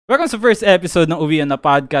Welcome sa first episode ng Uwian na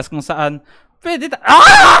Podcast kung saan pwede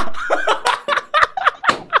Ah!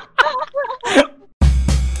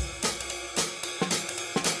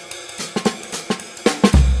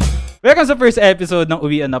 Welcome sa first episode ng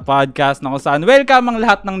Uwian na Podcast na kung saan welcome ang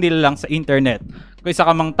lahat ng nilalang sa internet. Kung isa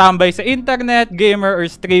ka mang tambay sa internet, gamer or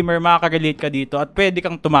streamer, makaka-relate ka dito at pwede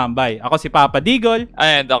kang tumambay. Ako si Papa Digol.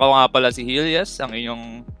 And ako nga pala si Helias, ang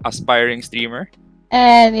inyong aspiring streamer.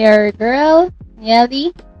 And your girl,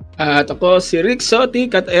 Nelly. At ako si Rick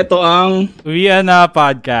Sotik at ito ang Uwian na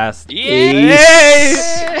Podcast. Yay!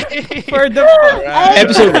 For the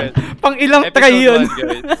episode. Pang ilang try yun.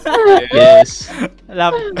 Yes.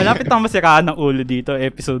 Malapit nang masiraan ng ulo dito.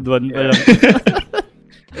 Episode 1 pa lang.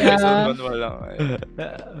 Episode 1 pa lang.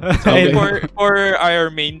 So for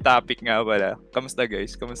our main topic nga pala, kamusta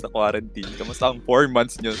guys? Kamusta quarantine? Kamusta ang 4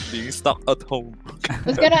 months nyo being stuck at home?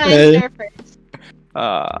 Who's gonna answer first?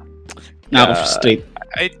 Straight.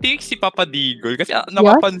 I think si Papa Digol kasi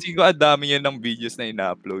napapansin ko ang dami niya ng videos na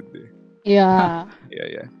ina-upload eh. Yeah.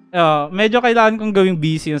 Yeah. Medyo kailangan kong gawing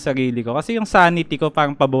busy yung sarili ko kasi yung sanity ko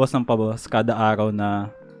parang pabawas ng pabawas kada araw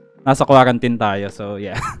na nasa quarantine tayo. So,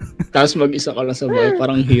 yeah. Tapos mag-isa ka lang sa bahay,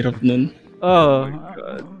 parang hirap nun.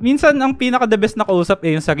 Minsan ang pinaka-the best na kausap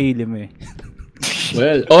yung sarili mo eh.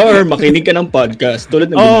 Well, or makinig ka ng podcast.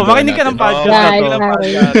 Tulad ng makinig ka ng podcast.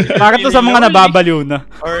 Para to sa mga nababaliw na.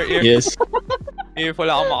 Or yes. If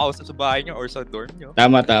wala kang makausap sa bahay nyo or sa dorm nyo.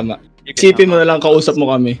 Tama. Isipin mo na lang kausap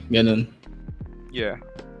mo kami. Ganun. Yeah.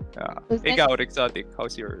 Ikaw, Rexotic,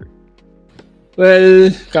 how's your...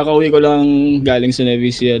 Well, kakauwi ko lang galing sa Nueva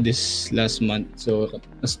Ecija this last month. So,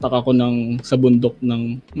 na-stuck ako sa bundok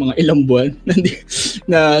ng mga ilang buwan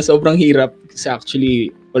na sobrang hirap. Kasi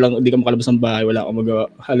actually, hindi ka makalabas ng bahay, wala akong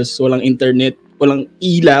magawa. Halos walang internet, walang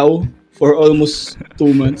ilaw for almost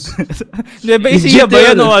 2 months. Nueva Ecija ba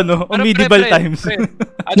yan o ano? O medieval times?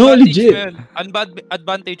 No, legit.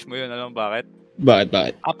 Advantage mo yun. Alam mo bakit?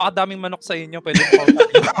 Bakit? Apakadaming manok sa inyo. Pwede mo manok.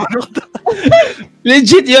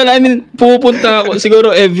 Legit yun. I mean, pupunta ako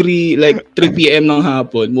siguro every 3 p.m. ng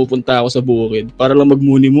hapon. Pupunta ako sa bukid para lang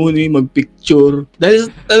magmuni-muni, magpicture.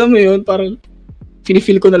 Dahil, alam mo yun, parang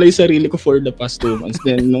pinifeel ko na lang yung sarili ko for the past 2 months.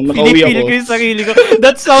 Then, nung nakauwi ako... Pinifeel ko yung sarili ko.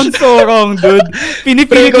 That sounds so wrong, dude.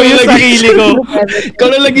 Pinifeel ko yung sarili ko. Ikaw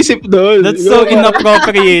na nag-isip doon. That's so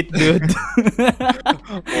inappropriate, dude.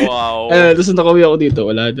 Wow. Tapos nakauwi ako dito.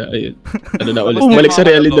 Wala na. Ayun. Ano na ulit. Balik sa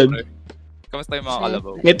realidad. Kamusta yung mga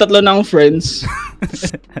kalabaw? May 3 na akong friends.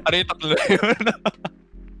 Ano yung 3 na yun?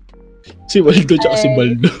 Si Waldo tsaka si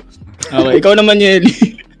Baldo. Okay, ikaw naman,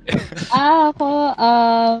 Yeli. Ako,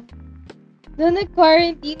 noong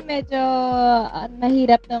nag-quarantine, medyo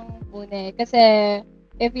mahirap ng muna eh. Kasi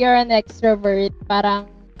if you're an extrovert,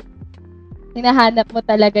 parang hinahanap mo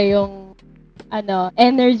talaga yung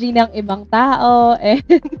energy ng ibang tao.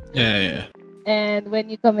 Yeah. And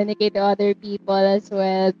when you communicate to other people as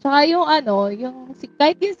well. Tsaka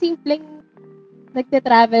kahit yung simpleng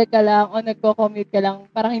nagte-travel ka lang o nagko-commute ka lang,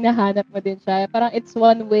 parang hinahanap mo din siya. Parang it's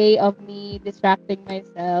one way of me distracting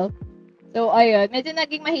myself. So, ayun. Medyo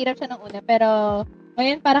naging mahirap siya nung una. Pero,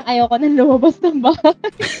 ngayon parang ayoko nang lumabas ng bahay.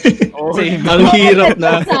 Ang hirap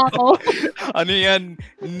na. Ano yan?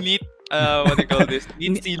 Neat, what do you call this?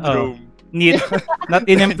 Neat syndrome. Neat. Not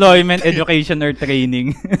in employment, education, or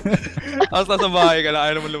training. Tapos nasa bahay ka lang,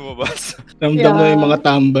 ayaw naman lumabas. Ramdam na yung mga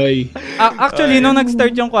tambay. Actually, nung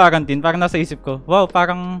nag-start yung quarantine, parang nasa isip ko, wow,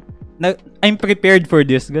 parang I'm prepared for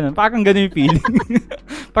this. Ganun. Parang ganun yung feeling.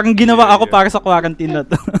 Parang ginawa ako para sa quarantine na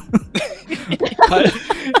to.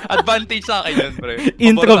 Advantage sa akin yun, pre.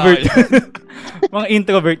 Introvert. Mga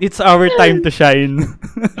introvert, it's our time to shine.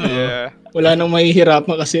 Yeah. Wala nang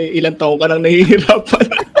mahihirapan kasi ilang taon ka nang nahihirapan.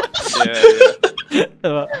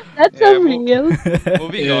 Yeah. That's so real.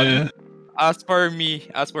 Moving on. As for me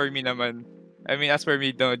naman,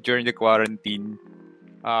 during the quarantine,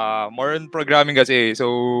 more on programming kasi. So,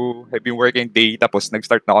 I've been working day, tapos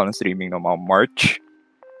nag-start na ako ng streaming ng mga March.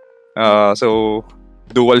 So,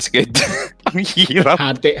 dual sked. Ang hirap.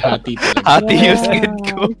 Hati. Hati yung sked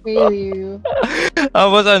ko.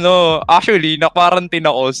 Tapos actually, na-quarantine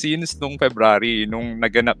ako since nung February, nung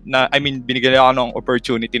binigyan ako ng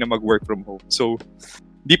opportunity na mag-work from home. So,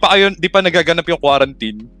 di pa nagaganap yung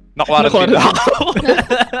quarantine. Na-quarantine ako.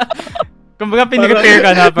 Kumbaga, pinag-repair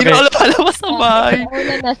ka na. Hindi ko alabas ng bahay.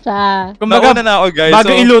 Nauna na siya. Kumbaga, nauna na ako, guys.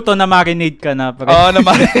 Bago iluto, na-marinate ka na.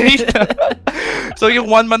 Na-marinate na. So, yung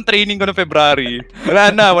 1-month training ko no February, wala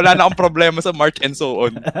na akong problema sa March and so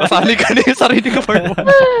on. Masali ka na yung sarili ko for one.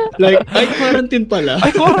 Quarantine pala.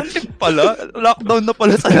 Quarantine pala? Lockdown na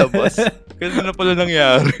pala sa labas. Ganun na pala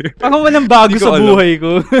nangyari. Parang walang bago sa buhay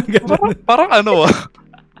ko. parang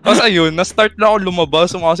Tapos ayun, na-start na ako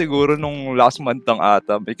lumabas mga siguro nung last month lang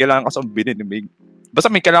ata. May kailangan kasi akong bilhin. Basta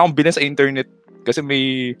may kailangan akong bilhin sa internet. Kasi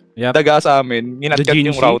may daga sa amin. Hinatkat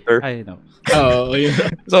yung router. I know. Oo, yun.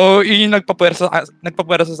 So, yun yung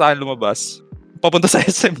nagpapwersa sa akin lumabas. Papunta sa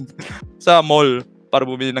SM. Sa mall. Para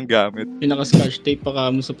bumili ng gamit. Pinaka-scotch tape pa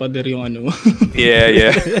ka mo sa pader yung ano.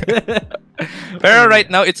 Yeah. Pero right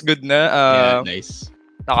now, it's good na. Nice.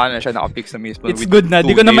 Naka-fix na mismo. It's good na.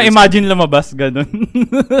 Di ko na ma-imagine lumabas, ganun.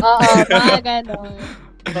 Oo, mga ganon.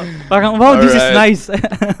 Parang, wow, this is nice.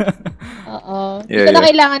 Oo. Hindi ko na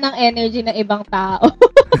kailangan ng energy ng ibang tao.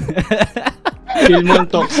 Feel mo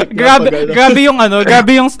toxic.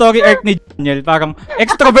 Grabe yung story arc ni Daniel. Parang,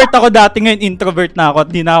 extrovert ako dati, ngayon introvert na ako at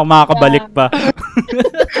di na ako makakabalik pa.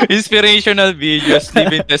 Inspirational videos,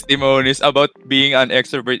 living testimonies about being an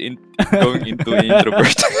extrovert going into an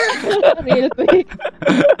introvert. Real quick.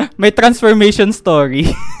 May transformation story.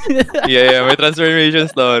 Yeah, may transformation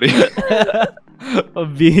story.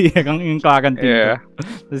 Bihirang yung quarantine. Yeah.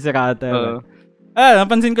 Sirata.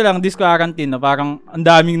 Napansin ko lang, this quarantine, no, parang ang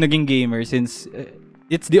daming naging gamer since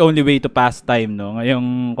it's the only way to pass time, no,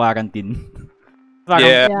 ngayong quarantine. Parang,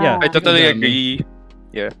 yeah, I totally agree.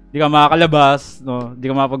 Yeah. Di ka makakalabas, no,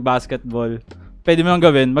 di ka makapag-basketball. Pwede mo lang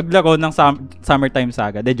gawin, maglaro ng Summertime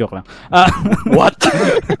Saga. De, joke lang. What?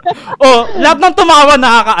 Lahat ng tumawa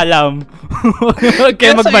nakakaalam.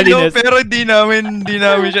 Kaya magbalinis. Pero di namin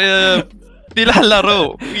siya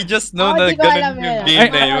nilalaro. We just know na ganun yung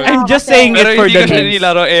game na yun. I'm just saying it for the memes. Pero hindi ko siya memes.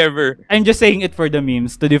 nilaro ever. I'm just saying it for the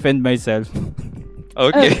memes to defend myself.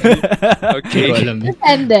 Okay. Hindi ko alam eh.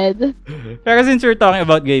 Ended. Pero since we're talking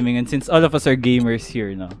about gaming and since all of us are gamers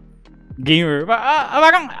here, no? Gamer.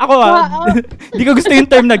 Parang ako hindi ko gusto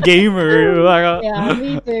yung term na gamer. Parang, Yeah,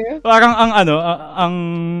 me too. Parang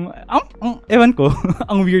ewan ko,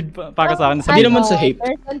 ang weird para sa akin. Hindi naman sa hate.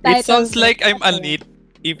 It sounds like I'm a neat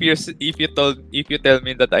if you tell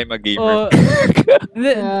me that I'm a gamer.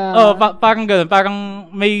 Parang gano'n. Parang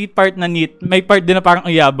may part na neat. May part din na parang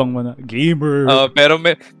ang yabang mo na. Gamer.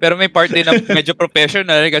 Pero may part din na medyo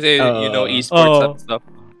professional kasi esports and stuff.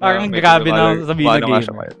 Parang grabe na sabihin na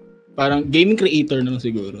gamer. Parang gaming creator naman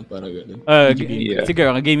siguro. Parang gano'n.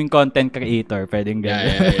 Siguro, gaming content creator. Pwedeng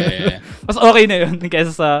gano'n. Yeah. Mas okay na yun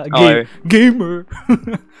kaysa sa gamer.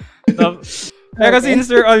 Pero since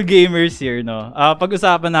we're all gamers here, no,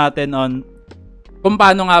 pag-usapan natin on kung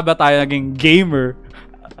paano nga ba tayo naging gamer.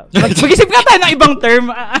 Mag-isip nga tayo ng ibang term.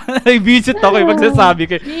 I-visit ako yung magsasabi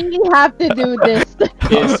ko. We have to do this.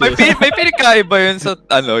 Yes. May pinakaiba yun sa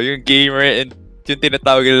yung gamer and yung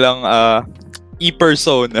tinatawag lang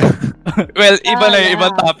e-persona. Well, iba na yun,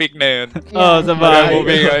 ibang topic na yun. Sa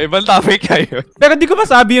bagay. Ibang topic na yun. Pero di ko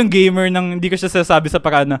masabi yung gamer nang hindi ko siya sasabi sa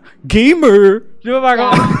paraan na gamer. Di ba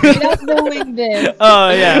parang Without doing this.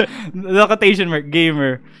 yeah. The quotation mark,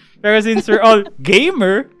 gamer. Pero since we're all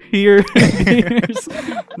gamer here,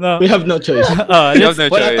 no. We have no choice.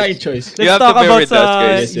 Wala tayong choice. Let's talk about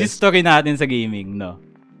sa history natin sa gaming, no.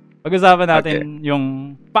 Pag-usapan natin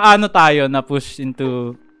yung paano tayo na push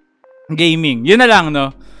into gaming. Yun na lang,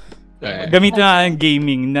 no. Gamitin na ang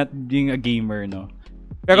gaming, not being a gamer, no.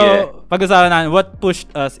 Pero pag-usapan natin, what pushed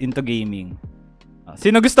us into gaming?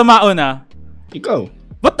 Sino gusto mauna? Ikaw.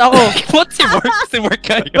 Ba't ako? What si Mark? Si Mark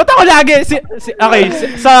kayo? Ba't ako lagi? Okay,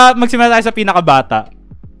 magsimula tayo sa pinakabata.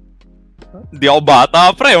 Hindi ako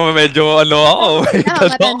bata, pre. Medyo ako.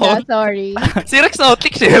 Matanda, sorry. Si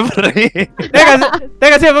Rexotic, syempre.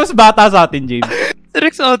 Teka, siya mas bata sa atin, James. Si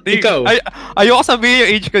Rexotic. Ikaw. Ayoko sabihin yung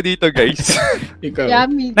age ko dito, guys. Ikaw. Yeah,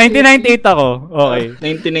 me too. 1998 ako. Okay.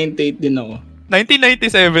 1998 din ako.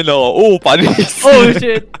 1997 ako. Panis. Oh,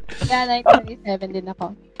 shit. Yeah, 1997 din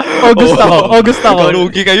ako. August ako.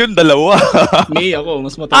 Karugi kayong dalawa. May ako.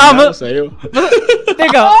 Mas matanda ako sa'yo.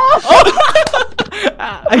 Teka.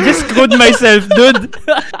 I just screwed myself, dude.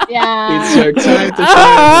 Yeah. It's your time to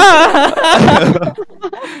shine.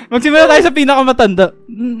 Magsimula tayo sa pinakamatanda.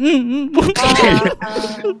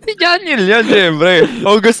 Si Daniel yan, syempre.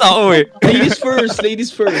 August ako eh. Ladies first.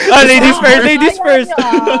 Ladies first.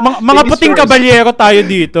 Mga puting kabalyero tayo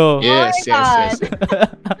dito. Yes.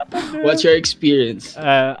 What's your experience?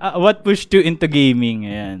 What pushed you into gaming?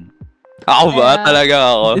 Ayan. Ako ba?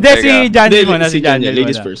 Talaga ako? Hindi, si Daniel muna. Si Daniel.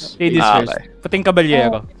 Ladies first. Ladies first. Puting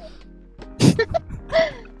kabalyero.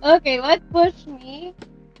 Okay, what pushed me?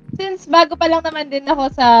 Since bago pa lang naman din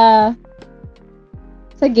ako sa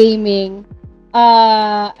gaming,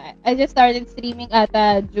 I just started streaming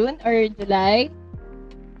ata June or July.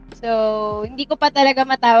 So, hindi ko pa talaga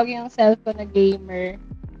matawag yung self ko na gamer.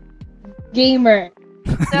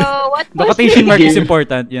 So, what The quotation mark is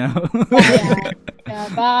important, you know?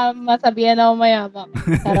 Baka masabihan ako mayabang.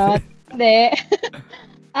 Charot. Hindi.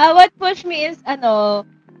 What pushed me is,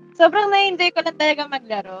 sobrang na-enjoy ko lang talaga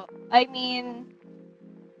maglaro. I mean,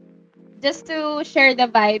 just to share the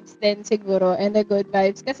vibes din siguro and the good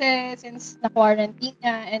vibes. Kasi since na-quarantine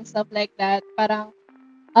nga and stuff like that, parang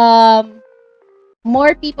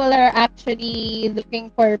more people are actually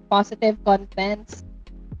looking for positive contents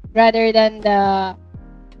rather than the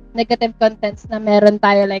negative contents na meron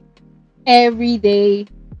tayo like every day.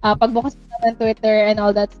 Pagbukas mo ng Twitter and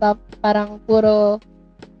all that stuff, parang puro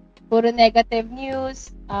negative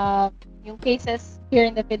news. Yung cases here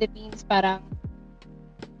in the Philippines, parang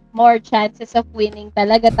more chances of winning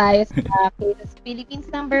talaga tayo sa cases. Philippines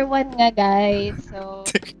number 1 nga, guys. So,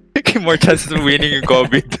 More chances of winning yung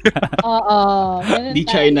COVID. oo. ganun Di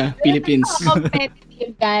tayo. China, Philippines.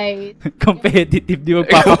 Competitive, guys. Competitive, di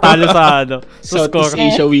magpapatalo sa sa Southeast score.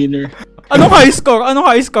 Asia winner. Anong high score? Anong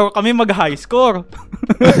high score? Kami mag-high score.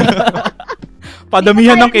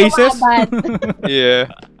 Padamihan ng cases. Yeah.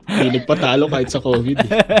 Hindi nagpatalo kahit sa COVID.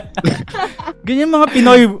 Ganyan mga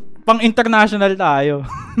Pinoy, pang-international tayo.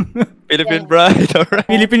 Philippine bride, alright.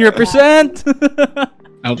 Philippine represent.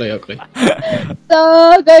 Okay. So,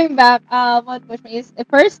 going back, what pushed me is,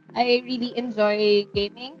 first, I really enjoy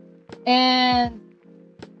gaming. And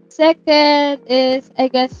second is,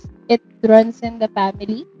 I guess, it runs in the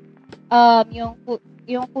family.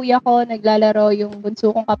 Yung kuya ko naglalaro, yung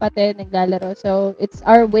bunso kong kapatid naglalaro. So, it's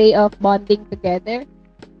our way of bonding together.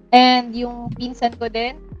 And yung pinsan ko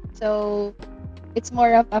din. So, it's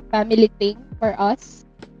more of a family thing for us.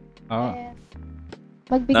 And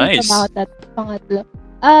magbigay Nice. ka about that pangatlo.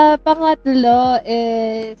 Pangatlo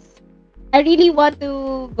is I really want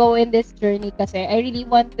to go in this journey kasi I really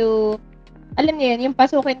want to, alam niyo yun, yung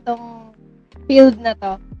pasukin tong field na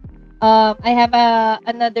to. I have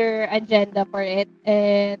another agenda for it,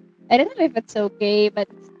 and I don't know if it's okay,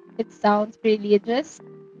 but it sounds religious.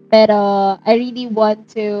 Pero I really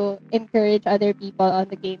want to encourage other people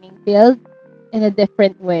on the gaming field in a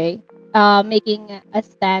different way, making a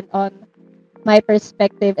stand on my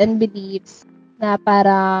perspective and beliefs na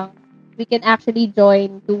parang we can actually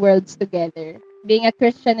join two worlds together. Being a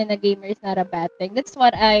Christian and a gamer is not a bad thing. That's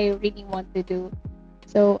what I really want to do.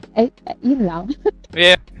 So, yun lang.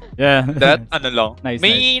 Yeah, Yeah. that ano lang. Nice,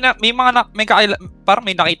 May mga parang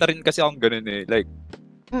may nakita rin kasi akong ganun eh. Like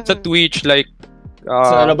sa Twitch like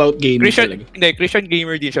It's all about gaming Christian, talaga. hindi, Christian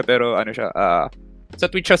gamer din siya pero ano siya, sa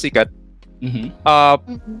Twitch siya sikat. Mhm.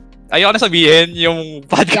 Ayoko na sabihin yung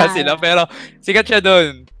podcast Yeah. nila pero sikat siya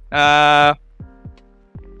doon.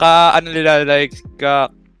 Ano nila like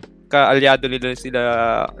ka-aliado nila sila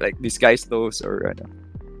like Disguised Toast or ano.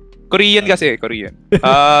 Korean kasi, Korean.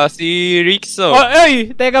 Si Rixo. Oh,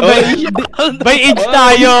 ay, teka, by age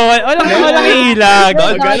tayo. Walang ilag.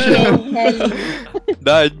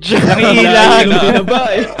 Dodge. Nangihilag. Hindi na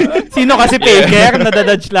ba eh? Sino kasi faker?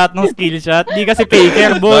 Nadadodge lahat ng skill shot. Di kasi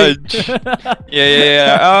faker, boy. Dodge.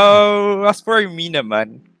 Yeah. As for me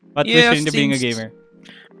naman, What Yeah, was you into being a since- gamer?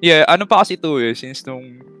 yeah, ano pa kasi to eh, since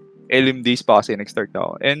nung LM days pa kasi nag-start na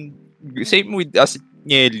ako. And same with as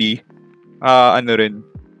Nelly, ano rin,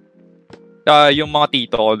 yung mga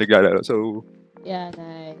tito ko naglalaro. So, Yeah,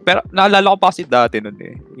 nice. pero naalala ko pa kasi dati nun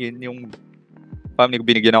eh. Yun yung family ko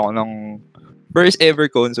binigyan ako ng first ever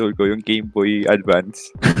console ko, yung Game Boy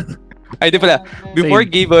Advance. Ay, di pala. Before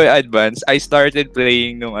Game Boy Advance, I started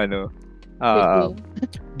playing nung ano,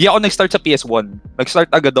 di ako nag-start sa PS1. Nag-start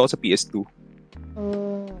agad ako sa PS2.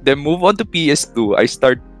 Then move on to PS2, I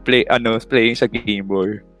start playing sa Game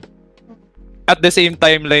Boy. At the same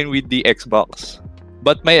timeline with the Xbox.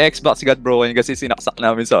 But my Xbox got broken kasi sinaksak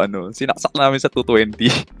namin sa 220.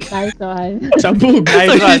 Nice one. Sabog.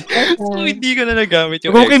 Nice one. So hindi ko na nagamit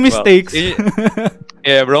yung Rookie Xbox. mistakes.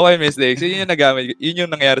 Yeah, broken mistakes. Yun yung nagamit. Yun yung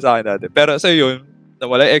nangyari sa akin dati. Pero sa yun,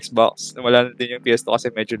 nawala yung Xbox. Nawala na din yung PS2 kasi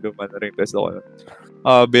medyo luma na rin yung PS2 ko.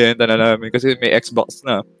 Benta na namin kasi may Xbox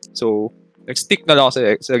na. So, nag-stick na lang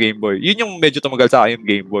ako sa Game Boy. Yun yung medyo tumagal sa akin yung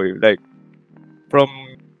Game Boy. Like, from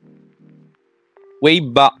way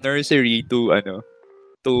back nursery to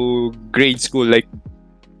grade school. Like,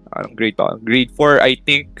 anong grade pa? Grade 4, I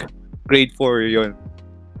think. Grade 4 yun.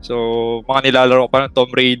 So, mga nilalaro ko pa ng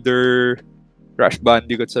Tomb Raider, Crash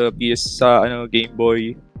Bandicoot sa Game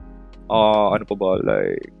Boy. Ano pa ba?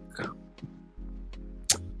 Like,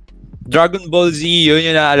 Dragon Ball Z, yun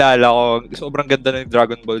yung naalala ko. Sobrang ganda ng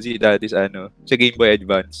Dragon Ball Z dati sa Game Boy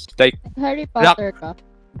Advance. Like, Harry Potter ka.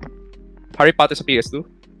 Harry Potter sa PS2?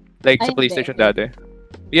 Like, sa Ay, PlayStation hindi. dati?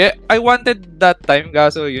 Yeah, I wanted that time,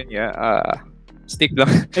 kaso yun stick lang.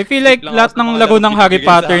 I feel like Lang lahat ako sa ng mga laro larong ng Harry binibigay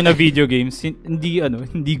sa Potter akin. na video games,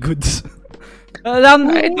 hindi goods. I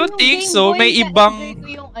don't think so. May ibang...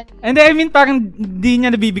 Hindi, I mean parang di niya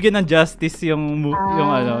nabibigyan ng justice yung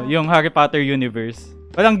Harry Potter universe.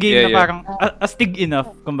 Walang game na parang astig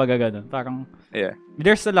enough, kumbaga ganun. Parang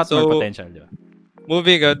there's a lot more potential, di ba?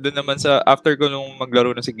 Moving on, dun naman sa after ko nung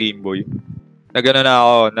maglaro na si Game Boy, binigyan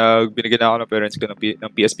na ako ng parents ko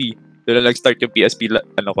ng PSP. Doon na nag-start yung PSP,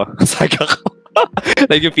 saga ko.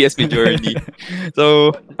 Like yung PSP journey.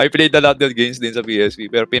 So, I played a lot of games din sa PSP,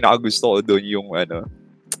 pero pinakagusto ko doon yung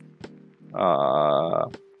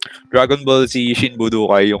Dragon Ball Z Shin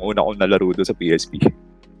Budokai, yung una kong nalaro doon sa PSP.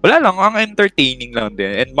 Wala lang, ang entertaining lang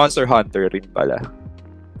din. And Monster Hunter rin pala.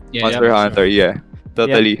 Monster Hunter,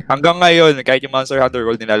 totally. Yeah. Hanggang ngayon, kahit yung Monster Hunter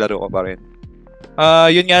World, nilalaro ko pa rin.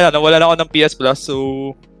 Yun nga lang, nawala na ako ng PS Plus, so...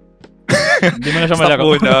 Hindi mo na siya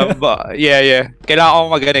malaro. Kailangan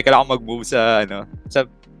ko mag-move sa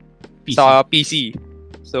PC. Sa PC.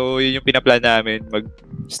 So, yun yung pinaplan namin,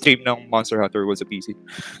 mag-stream ng Monster Hunter World sa PC.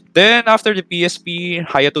 Then, after the PSP,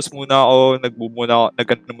 hiatus muna ako,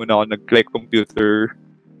 nag-like computer.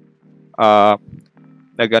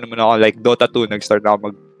 Like Dota 2, nag-start na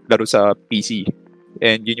ako maglaro sa PC.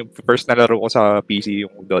 And yun yung first na laro ko sa PC,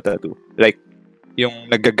 yung Dota 2. Like,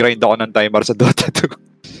 yung nag-grind ako ng timer sa Dota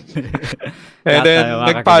 2. And then,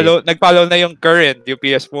 nag-follow na yung current, yung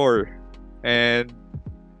PS4. And,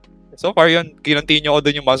 so far yun, kinontinue ko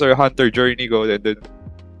dun yung Monster Hunter journey ko. And then,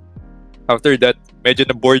 after that, medyo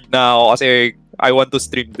na-bored na ako kasi I want to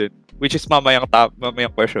stream din. Which is mamayang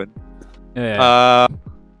question.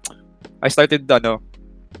 I started,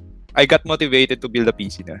 I got motivated to build a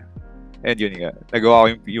PC na. And yun nga,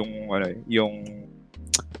 nagawa ko yung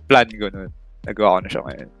plan ko nun. Nagawa ko na siya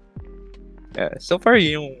ngayon. Yeah, so far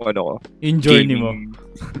yung yung journey mo.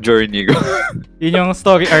 Journey ko. Yun yung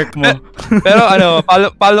story arc mo. Pero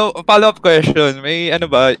follow-up question,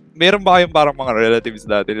 mayroon ba kayong parang mga relatives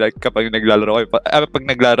dati, like kapag naglalaro kayo, pag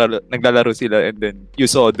naglalaro sila and then you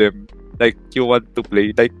saw them, like you want to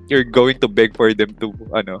play, like you're going to beg for them to,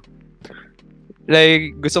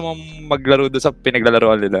 like gusto mong maglaro doon sa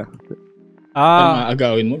pinaglalaroan nila? Parang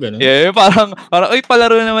agawin mo, gano'n? Yeah, parang, uy,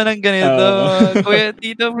 palaro naman ng ganito. Kuya,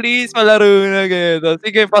 tito, please, palaro na ganito.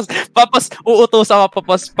 Sige, uutos ako,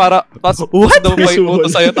 what? daw may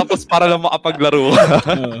utos sa'yo, tapos para lang makapaglaro ka.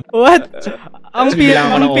 What? Ang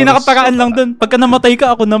pinakaparaan lang dun, pagka namatay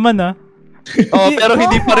ka, ako naman, pero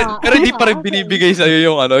hindi pa rin binibigay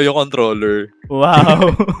sa'yo yung controller.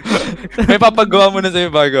 Wow. May papagawa mo na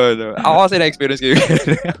sa'yo bago, Ako kasi na-experience ko yun.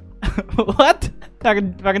 What?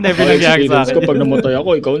 Parang never nangyari sa akin. Kapag namatay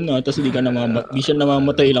ako, ikaw na, tapos hindi siya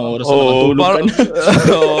namamatay ilang oras na nakatulog ka na.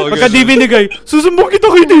 Pagka di binigay, susumbong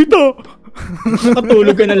kita kay tita!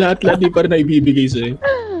 Nakatulog ka na lahat-lahat, di pa rin naibibigay sa'yo.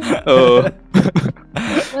 Oo.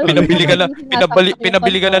 Pinabili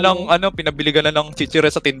ka na ng chichire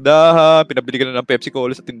sa tindahan, pinabili ka na ng Pepsi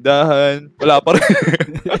Cola sa tindahan. Wala pa rin.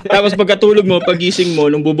 Tapos pagkatulog mo, pagising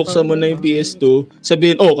mo, nung bubuksan mo na yung PS2,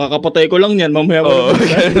 sabihin, kakapatay ko lang yan, mamaya ko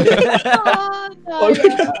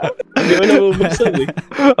hindi mo na bubuksan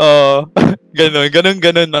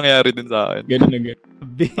Ganun nangyari din sa akin. Ganun.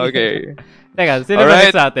 Okay. Teka, sino ba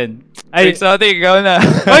next sa atin? Next sa atin, ikaw na.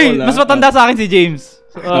 Oy, mas matanda sa akin si James.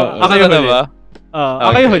 Ako yung huli. Ba?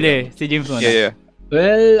 Ako yung huli. Si James muna. Yeah.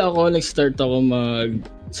 Well, nag-start ako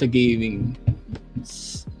sa gaming.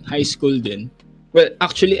 High school din. Well,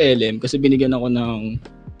 actually LM kasi binigyan ako ng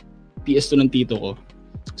PS2 ng tito ko.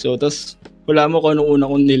 So, tas wala mo kung ano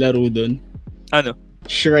una kong nilaro doon. Ano?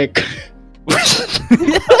 Shrek.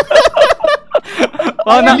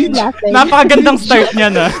 Napakagandang start niya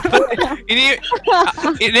na.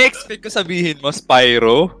 Ini-expect ko sabihin mo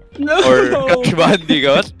Spyro or Crash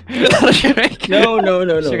Bandicoot. Shrek. No.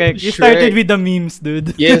 Shrek. You started with the memes,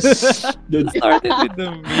 dude. Yes, dude. Started with the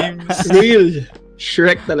memes. Real.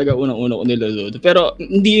 Shrek talaga unang-una ko nilaload. Pero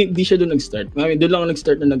hindi siya doon nag-start. Doon lang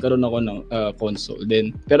nag-start na nagkaroon ako ng console.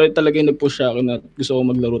 Pero talaga yung nag-push sa akin na gusto ko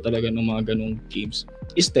maglaro talaga ng mga ganong games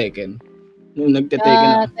is Tekken. Nung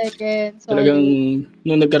nagte-Tekken Tekken. Talagang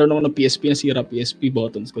nung nagkaroon ako ng PSP, nasira PSP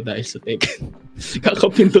buttons ko dahil sa Tekken.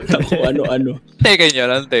 Kakapindot ako ano-ano. Tekken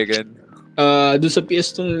yun? Ano Tekken? Doon sa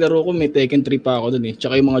PS2 nilaro ko, may Tekken 3 pa ako doon eh.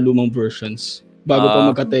 Tsaka yung mga lumang versions. Bago pa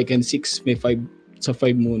magka-Tekken 6, may 5 sa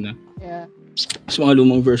 5 muna. Yeah. Sa mga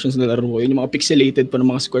lumang versions na laro ko, yun yung mga pixelated pa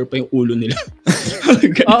ng mga square pa yung ulo nila.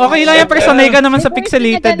 Okay lang yung personay ka naman sa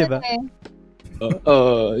pixelated, di ba?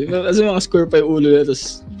 Kasi mga square pa yung ulo nila,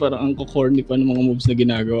 tapos parang ang corny pa ng mga moves na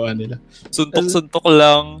ginagawa nila. Suntok-suntok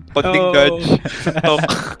lang. Konting dodge. Suntok.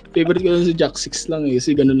 Favorite ko lang si Jack 6 lang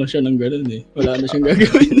kasi ganun lang siya ng ganun eh. Wala na siyang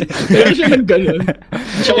gagawin. Wala siya ng ganun.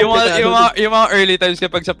 Yung mga early times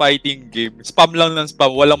kapag sa fighting game, spam lang ng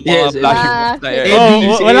spam. Walang mga Yes, flashing moves na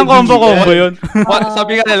eh. Walang combo yun.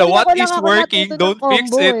 Sabi ka nila, what Wala is ako working? natuto ng Don't fix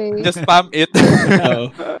combo it. eh. Just spam it.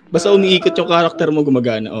 Basta umiikot yung karakter mo,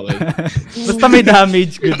 gumagana. Okay. Basta may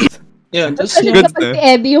damage, good. Yan. Tapos Kasi Good kapag na. si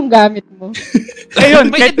Eddie yung gamit mo.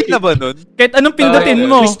 Ayun, May kahit, edit na ba nun? kahit anong pindutin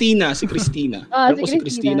mo. Si Christina. Ah, Alam ko si si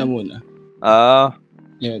Christina Christina. muna.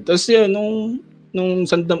 Yeah. Tapos yun, nung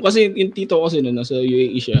sandam, kasi yung tito ko kasi nun, nasa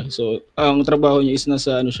UAE siya. So, ang trabaho niya is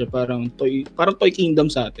nasa parang Toy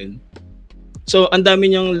Kingdom sa atin. So, ang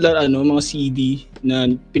dami niyang mga CD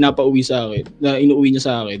na pinapauwi sa akin, na inuuwi niya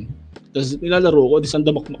sa akin. Tapos nilalaro ko, di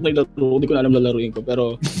sandamakmak na nilalaro ko, di ko na alam lalaruin ko.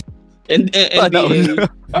 Pero, NBA,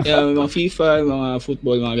 mga FIFA, mga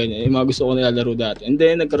football, mga ganyan. Yung mga gusto ko nilalaro dati. And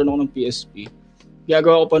then, nagkaroon ako ng PSP.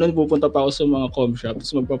 Gagawa ko pa nun, pupunta pa ako sa mga com shop,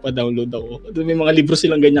 tapos magpapadownload ako. Doon may mga libro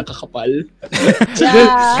silang ganyan kakapal.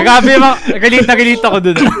 Yeah. Grabe, galit na galit ako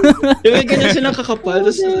dun. Yung may ganyan silang kakapal,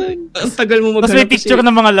 tapos ang tagal mo maghanap. Tapos may picture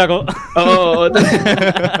ng mga laro. Oo.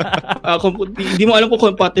 Hindi mo alam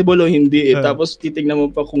kung compatible o hindi eh. Tapos titignan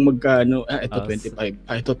mo pa kung magkano. Ito 25.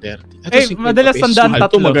 Ito 30. Ito 50 madalas pesos. tandaan Mahal to,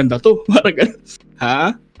 tatlo. maganda to. Parang ganun.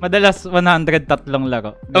 Ha? Madalas 103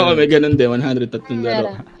 laro. Oo, may ganun din. 103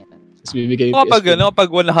 laro. Meron. Tapos bibigay yung Kapag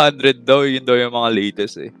 100 daw, yun daw yung mga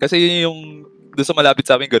latest eh. Kasi yun yung doon sa malapit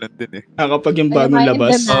sa amin, ganun din eh. Kapag yung bagong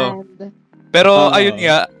labas. Pero ayun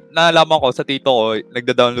nga, nalaman ko sa tito ko,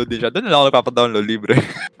 nagda-download din siya. Doon na lang ako nagpapadownload, libre.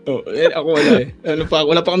 Ako wala eh.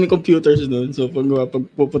 Wala pa kami computers doon. So pag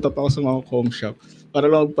pupunta pa ako sa mga com shop, para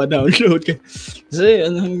lang magpa-download. Kasi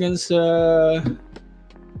hanggang sa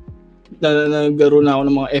naglaro na ako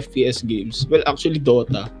ng mga FPS games. Well, actually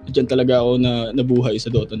Dota. Diyan talaga ako nabuhay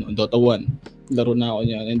sa Dota noon. Dota 1. Laro na ako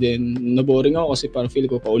niyan. And then naboring ako kasi parang feel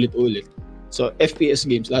ko paulit-ulit. So FPS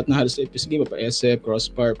games, lahat na halos FPS game, pa SF,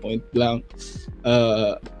 Crossfire, Point Blank,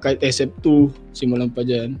 kahit SF2, simulan pa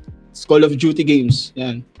diyan. Call of Duty games,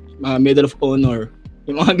 yan. Medal of Honor.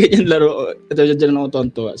 Yung mga ganyan laro, diyan ako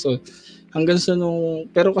tonto. So hanggang sa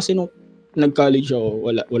pero kasi nung nag-college ako,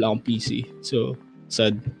 wala akong PC. So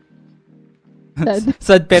sad.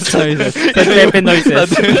 Sad pet noises. Sad pepe noises.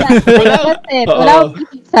 Wala akong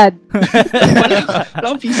sad. Wala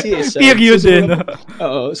akong PC eh. Period din.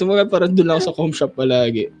 Oo. So mga parang doon lang ako sa com shop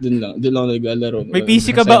palagi. Doon lang naglalaro. May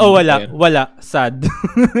PC ka ba o wala? Wala. Sad.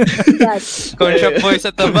 Com shop boys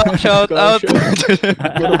at the back, shout out.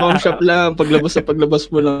 Puro com shop lang. Paglabas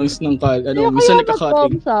mo lang ng minsan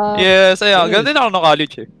nagka-cutting. Yes, ayan. Ganun din ako na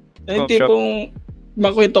college eh. Yung tipong,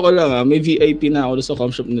 makwento ko lang may VIP na ako doon sa com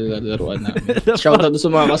shop na nilalaroan namin. Shout out sa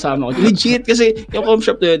mga kasama ko. Legit kasi yung com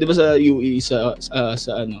shop na yun, di ba sa UE, sa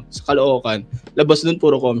Caloocan, labas doon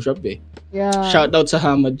puro com shop eh. Yeah. Shout out sa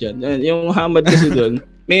Hamad dyan. Yung Hamad kasi doon,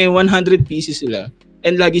 may 100 pieces sila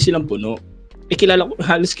and lagi silang puno.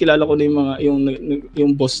 Halos kilala ko na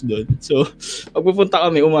yung boss doon. So, pag pupunta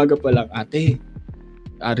kami, umaga pa lang, ate,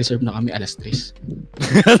 reserve na kami alas 3.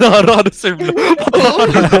 Reserve na.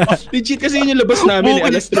 Legit kasi yun yung labas namin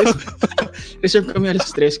alas 3. Reserve kami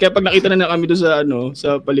alas 3. Kaya pag nakita na kami doon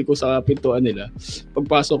sa paliko sa pintuan nila,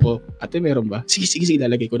 pagpasok ko, ate meron ba? Sige,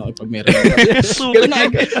 lalagay ko na kayo pag meron.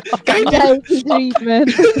 Kahit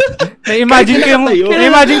treatment.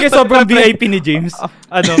 Imagine ko sobrang VIP ni James.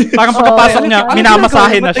 Parang pagkapasok niya,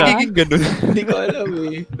 minamasahe na siya. Nagiging ganun. Hindi ko alam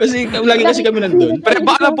eh. Kasi lagi kasi kami nandun. Pero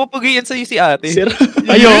baka lang pupugian sa'yo si ate. Sir.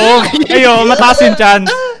 Ayo, mataas yung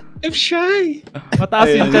chance. I'm shy.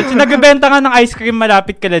 Mataas yung chance. Nagbebenta nga ng ice cream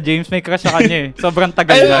malapit kala James. May crush sa kanya eh. Sobrang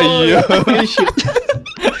tagal na. Ay, shit.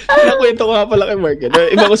 Nakwento ko nga pala kay Mark.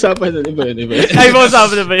 Ibang usapan nun. Iba yun. Ay,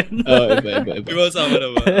 mausap na ba yun? Oo, iba. Iba sama na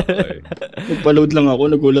ba? Nagpa-load lang ako.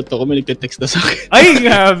 Nagulat ako. May nagte-text na sa akin. Ay,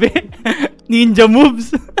 grabe. Ninja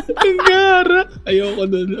moves. Ang gara. Ayoko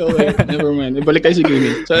dun. Okay, never mind. Ibalik tayo sa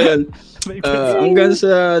gaming. So, ayan. Hanggang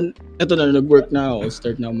sa, eto na, nag-work na ako.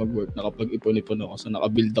 Start na ako mag-work. Nakapag-ipon-ipon ako. So,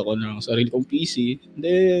 nakabuild ako ng sarili kong PC.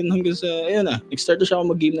 Then, hanggang sa, ayan na. Nag-start na siya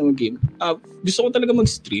ako mag-game. Gusto ko talaga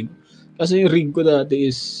mag-stream. Kasi yung rig ko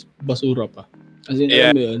dati is basura pa. Kasi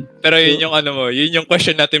Yeah. yun. Pero yun yung yun yung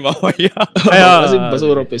question natin mamaya. Kasi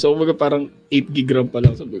basura pa. So, kumbaga parang 8 gig RAM pa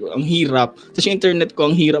lang. Sabi ko, ang hirap. Tapos yung internet ko,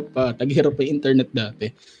 ang hirap pa. Taghirap pa yung internet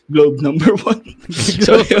dati. Globe number 1.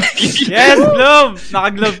 So, Yes, Globe!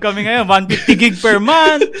 Naka-Globe kami ngayon. 150 gig per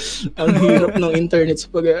month. ang hirap ng internet.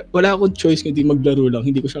 So, pag wala akong choice kundi maglaro lang.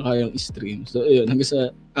 Hindi ko siya kayang stream. So, ayun. Hanggang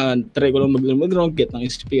sa, try ko lang maglaro. Get ng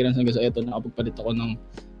experience hanggang sa ito. Nakapagpalit ako ng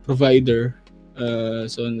provider.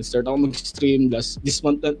 So, start ako mag-stream last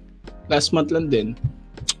month lang din.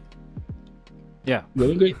 Yeah.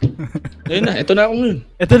 Going great. Ayun na, ito na ako ngayon.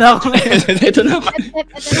 Ito na ako. Ito na ako.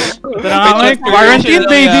 Ito na ako. Quarantine,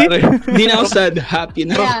 baby. Hindi na ako sad, happy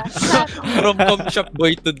na. Yeah. From com shop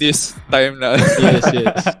boy to this time na.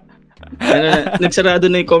 Yes. Nagsarado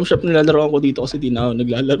na yung com shop na lalaro ko dito kasi di na ako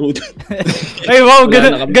naglalaro. Ay, wow, Wala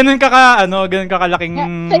na ganun kakalaking...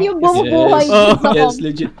 Siya yung bumubuhay Yes. sa Yes,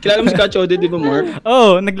 legit. Kilala mo si Kachode, di ba, Mark?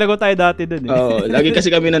 Naglago tayo dati dun eh. Lagi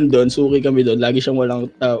kasi kami nandun, suki kami doon. Lagi siyang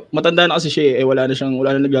walang matanda na kasi siya wala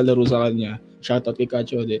na naglalaro sa kanya. Shoutout kay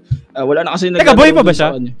Kachode. Wala na kasi Teka, boy pa ba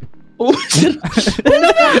siya? Oo, sir.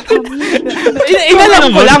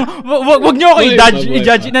 Inalam ko lang. Wag niyo ako Boy, i-judge. boy.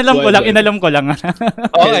 I-judge. Inalam ko lang.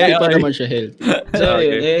 Healthy pa naman siya, healthy. So,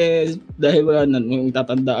 Okay. dahil wala na,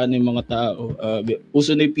 tatandaan ng mga tao,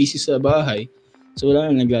 uso na yung PC sa bahay, so wala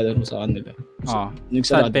na naglalaro sa kanila. So, Sad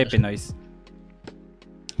nagsarado Pepe na siya. noise.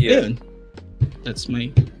 Ayun. That's my...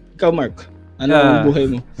 Ikaw, Mark. Ano ang buhay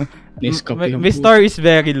mo? My story is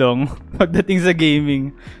very long pagdating sa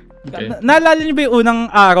gaming. Okay. Naalala niyo ba yung unang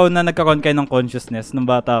araw na nagkaroon kayo ng consciousness nung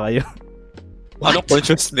bata kayo? Anong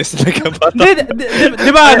consciousness na kabata?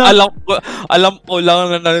 Di ba ano? Alam ko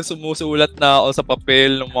lang na sumusulat na ako sa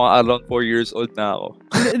papel nung mga around 4 years old na ako.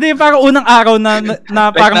 Di parang unang araw na Like,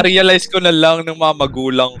 parang... na-realize ko na lang ng mga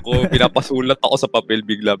magulang ko, pinapasulat ako sa papel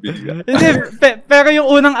bigla-bigla. Hindi, pero yung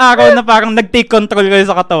unang araw na parang nag-take control kayo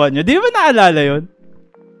sa katawan nyo, di ba naalala yun?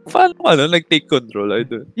 Paano nag-take control? I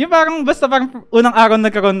don't. Yung parang, basta parang unang araw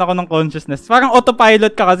nagkaroon ako ng consciousness. Parang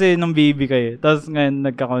autopilot ka kasi nung baby kayo. Tapos ngayon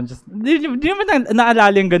nagka-conscious. Di mo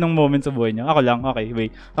naalala yung ganong moment sa buhay niyo? Ako lang, okay, wait.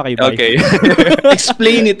 Okay, bye. Okay.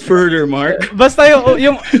 Explain it further, Mark. Basta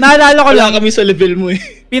yung naalala ko lang, Wala kami sa level mo eh.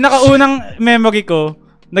 pinakaunang memory ko,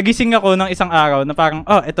 nagising ako ng isang araw na parang,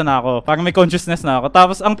 eto na ako. Parang may consciousness na ako.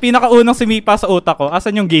 Tapos ang pinakaunang sumipa sa utak ko,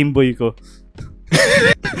 asan yung Game Boy ko?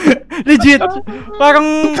 Legit. Parang,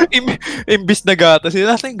 Imbis na gatas,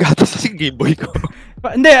 natin yung gatas sa Game Boy ko.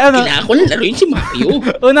 hindi, ano, Kailangan ko lang laruin si Mario.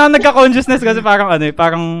 una nagka-consciousness kasi parang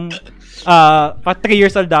parang 3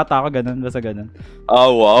 years old data ako, ganun, basta ganun.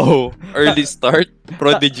 Oh, wow. Early start.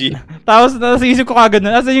 Prodigy. Tapos nasisip ko kagad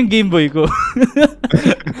nun, asan yung Game Boy ko?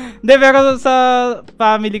 Hindi, pero sa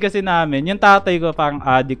family kasi namin, yung tatay ko parang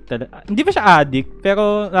addict talaga. Hindi pa siya addict,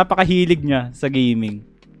 pero napakahilig niya sa gaming.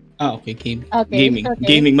 Okay. Okay, Gaming. okay.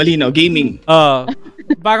 Gaming, malinaw. Gaming.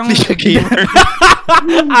 Parang Hindi siya gamer.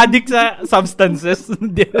 addict sa substances.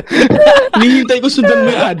 Nihintay ko sundan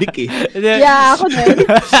mo yung addict eh. Yeah, ako din.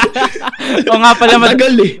 O nga pala, Ang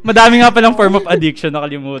tagal eh. madami nga palang form of addiction,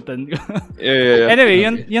 nakalimutan ko. Yeah. Anyway,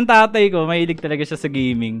 yung tatay ko, mahilig talaga siya sa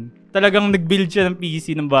gaming. Talagang nag-build siya ng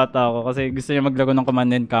PC ng bata ako kasi gusto niya maglaro ng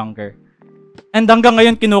Command and Conquer. And hanggang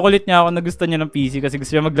ngayon, kinukulit niya ako na gusto niya ng PC kasi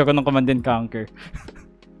gusto niya maglaro ng Command and Conquer.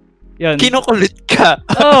 Yan. Kinukulit ka.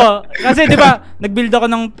 Oo, kasi 'di ba, nag-build ako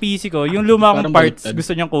ng PC ko, yung luma kong Parang parts baliktad.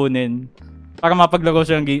 gusto niyang kunin para mapaglaro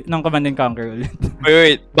siya ng Command and Conquer ulit.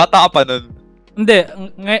 Wait. Bata ka pa nun. Hindi,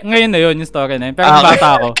 ngayon na 'yon yung story na yun. Pero nung bata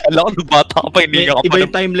ako. Alam ko nung bata ka pa, hindi ka Iba pa.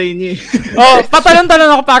 yung timeline niya eh. Oh,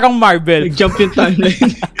 patalon-talon ako parang Marvel. Nag-jump yung timeline.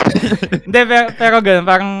 Hindi, pero ganun,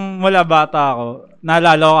 parang mula bata ako.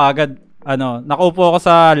 Naalala ko agad, nakaupo ako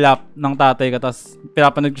sa lap ng tatay ko, tapos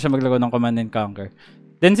pinapanood ko siya maglaro ng Command and Conquer.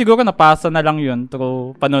 Then siguro napasa na lang yun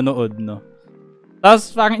through panonood, no?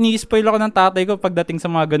 Tapos parang ini-spoil ako ng tatay ko pagdating sa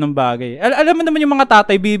mga ganung bagay. Alam mo naman yung mga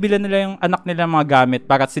tatay, bibila nila yung anak nila mga gamit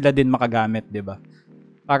para sila din makagamit, di ba?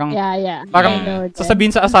 Parang, Yeah. parang I know that.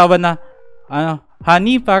 sasabihin sa asawa na,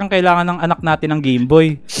 honey, parang kailangan ng anak natin ng Game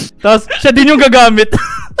Boy. Tapos siya din yung gagamit.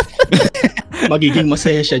 Magiging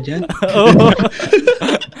masaya siya dyan. Oo.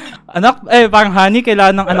 Parang honey,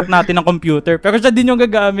 kailangan ng anak natin ng computer. Pero siya din yung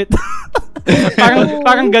gagamit.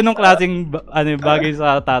 parang ganong klaseng bagay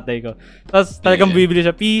sa tatay ko. Tapos talagang bibili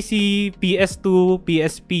siya PC, PS2,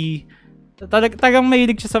 PSP. Talagang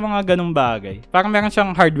mahilig siya sa mga ganong bagay. Parang meron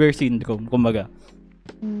siyang hardware syndrome, kumbaga.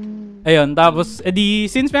 Ayun, tapos,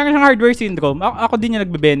 since meron siyang hardware syndrome, ako din yung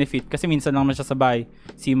nagbe-benefit kasi minsan lang naman siya sa bahay.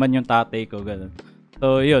 Siman yung tatay ko, gano'n.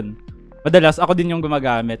 So, yun. Madalas, ako din yung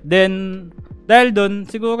gumagamit. Then, dahil doon,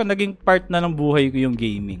 siguro naging part na ng buhay ko yung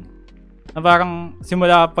gaming. Na parang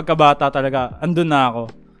simula pagkabata talaga, andun na ako.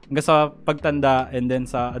 Hanggang sa pagtanda and then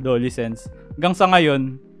sa adolescence. Hanggang sa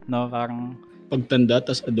ngayon, no, parang... Pagtanda,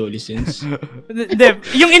 tas adolescence. Hindi,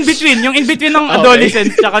 yung in between ng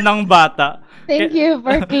adolescence tsaka ng bata. Thank you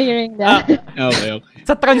for clearing that. Okay.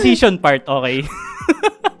 Sa transition part, okay.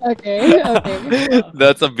 Okay.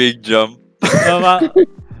 That's a big jump.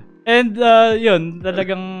 And yun,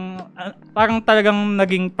 talagang parang talagang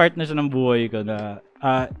naging part na siya ng buhay ko na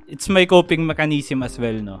it's my coping mechanism as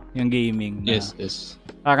well, no? Yung gaming. Na, Yes.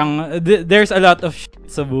 Parang, there's a lot of shit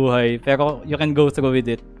sa buhay, pero you can go through with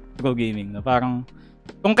it through gaming, no? Parang,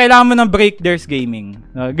 kung kailangan mo ng break, there's gaming.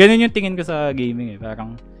 Ganun yung tingin ko sa gaming, eh.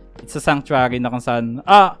 Parang, it's a sanctuary na kung saan,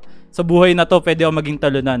 sa buhay na to, pwede ako maging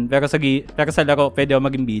talunan, pero sa laro, pwede ako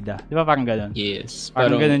maging bida. Di ba parang ganun? Yes.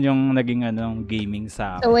 Parang ganun yung naging gaming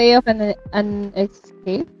sa It's a way of an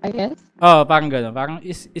escape, I guess. parang gano'n. Parang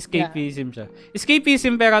escapism siya.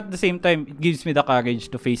 Escapism, pero at the same time, it gives me the courage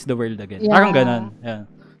to face the world again. Yeah. Parang gano'n. Yeah.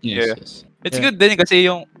 Yes. It's Yeah. good din kasi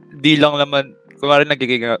yung di lang naman, kumari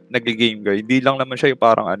nag-game ka, di lang naman siya yung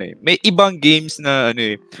parang may ibang games na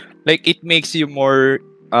like it makes you more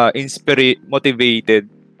motivated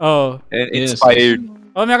Oh. and Yes. inspired.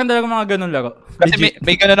 Meron talaga mga ganun laro. Kasi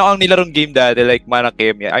may ganun akong nilarong game dati, like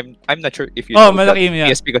Manakemia. I'm not sure if you know that. Manakemia.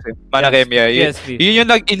 PSP kasi. Manakemia. PSP. Yun yung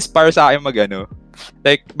nag-inspire sa akin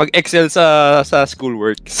like mag-excel sa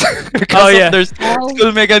schoolworks. Oh, yeah. There's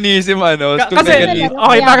school mechanism, school Kasi, mechanism.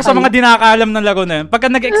 okay, para sa mga dinakaalam ng laro na yun, pagka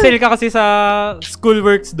nag-excel ka kasi sa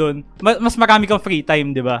schoolworks doon, mas marami kang free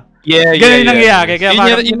time, di ba? Yeah. Ganun yung nangyayari. Kaya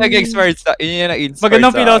parang, Yun yung nag-inspire sa yun yung nag-inspire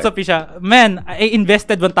magandang sa akin. philosophy siya. Man, I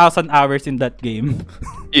invested 1,000 hours in that game.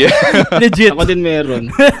 Yeah. Legit. Ako din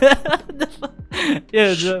meron.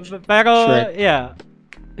 Yeah, pero Shrek. yeah,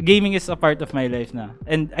 gaming is a part of my life na.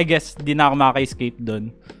 And I guess di na ako makaka-escape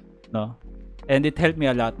doon, no? And it helped me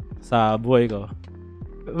a lot sa buhay ko.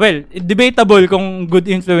 Well, debatable kung good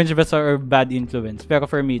influence ba or bad influence. Pero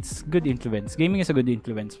for me, it's good influence. Gaming is a good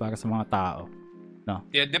influence para sa mga tao.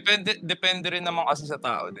 Yeah, depende rin naman kasi sa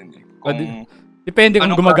tao din eh. Kung Depende kung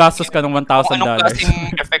Anong gumagastos ka ng kung anong $1,000. klaseng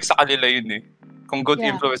effect sa kanila yun eh. Kung good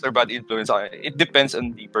Yeah. influence or bad influence, it depends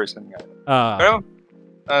on the person nga. Ah, Pero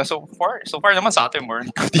so far naman sa atin more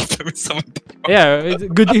good influence naman. yeah, it's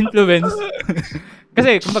good influence.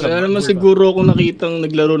 Kasi, kumbaga, Kaya naman siguro ako nakitang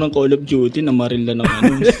naglaro ng Call of Duty na marila ng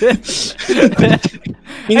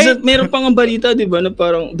Minsan, meron pang ang balita, di ba, na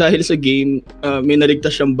parang dahil sa game, may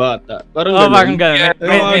naligtas siyang bata. Parang ganun. parang gano'n. Yeah,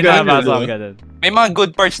 May ganun, nabasa no? ako gano'n. May mga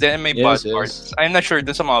good parts din and may Yes, bad yes. parts. I'm not sure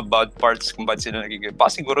dun sa mga bad parts kung ba't sila nagiging.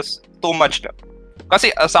 Baka siguro too much na. Kasi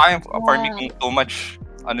sa akin, for me, kung too much,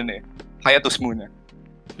 hiatus muna.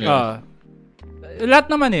 Yeah. Lahat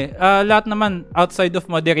naman outside of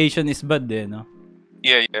moderation is bad eh, no?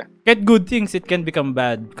 Yeah. Kahit good things, it can become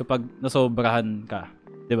bad kapag nasobrahan ka.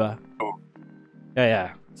 Diba? Oo.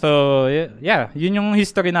 Yeah. So, yeah. Yun yung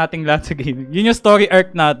history nating lahat sa gaming. Yun yung story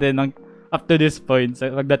arc natin up to this point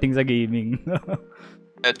pagdating sa gaming.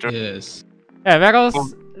 That's true. Yes. Yeah, pero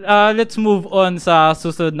let's move on sa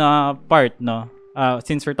susunod na part, no?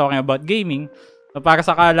 Since we're talking about gaming, para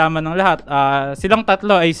sa kaalaman ng lahat, silang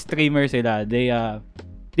tatlo ay streamer sila. They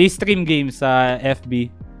stream games sa FB.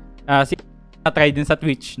 Try din sa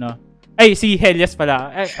Twitch, no? Ay, si Helias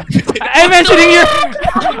pala. I'm mentioning your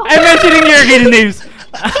real names.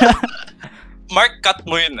 Mark, cut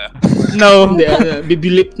mo yun No. Hindi,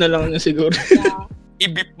 bibilip na lang niya siguro.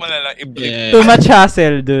 I-beep mo na lang, i-beep. Yeah. Too much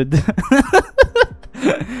hassle, dude.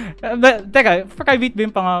 Teka, private ba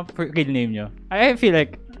yung real name nyo? I feel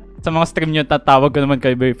like sa mga stream nyo, tatawag ko naman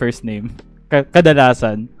kayo by first name.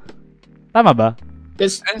 Kadalasan. Tama ba?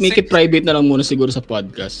 Just make it private na lang muna siguro sa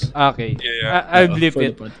podcast. Okay. Yeah. I'll blip For the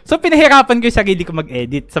it. pod. So, pinahirapan ko yung sarili ko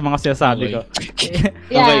mag-edit sa mga sinasabi Okay. ko.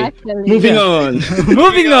 Yeah, Okay. actually. Moving on.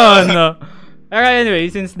 Moving on, no? Pero anyway,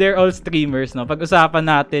 since they're all streamers, no? Pag-usapan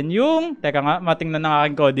natin yung... Teka nga, matingnan ng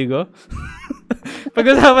aking kodigo.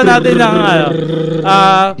 Pag-usapan natin ng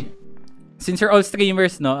since you're all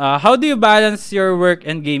streamers, no? How do you balance your work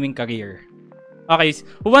and gaming career? Okay,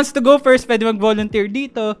 who wants to go first? Pwede mag-volunteer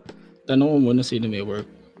dito. Tanong mo muna sino may work.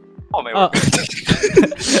 Oh, may Oh. work.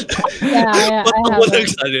 Yeah, I have Walang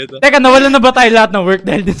it. salita. Teka, nawalan na ba tayo lahat ng work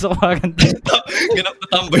dahil din sa quarantine? Ganap na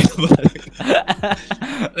tambay na ba?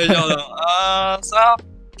 Joke lang. Sa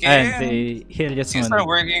akin, Ayan, si Helias since muna. I'm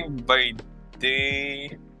working by day...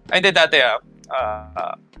 Ay, hindi dati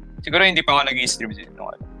siguro hindi pa ako nag-i-stream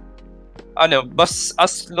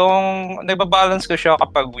as long nagbabalance ko siya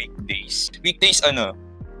kapag weekdays. Weekdays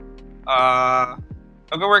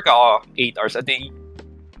mag-work ako 8 hours a day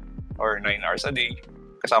or 9 hours a day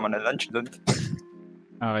kasama na lunch doon.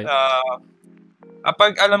 Okay.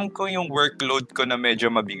 Kapag alam ko yung workload ko na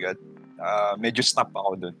medyo mabigat, medyo stop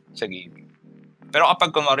ako doon sa gaming. Pero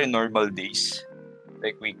kapag kunwari normal days,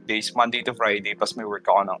 like weekdays, Monday to Friday, pas may work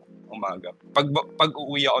ako ng umaga. Pag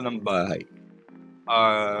uuwi ako ng bahay,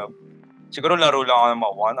 siguro laro lang ako ng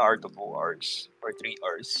mga 1 hour to 2 hours or 3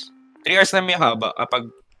 hours. 3 hours na may haba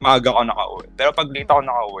kapag maaga ako nakauwi. Pero pag late ako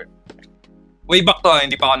nakauwi, way back to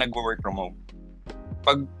hindi pa ako nag-work from home.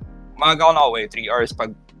 Pag maaga ako nakauwi, 3 hours. Pag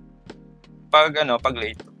pag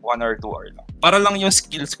late, 1 or 2 hour lang. Para lang yung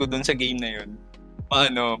skills ko dun sa game na yun.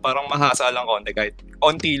 Parang mahasa lang konti kahit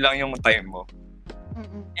konti lang yung time mo.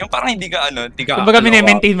 Yung parang hindi ka Kumbaga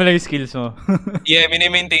mini-maintain mo lang yung skills mo. Yeah,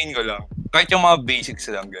 mini-maintain ko lang. Kahit yung mga basics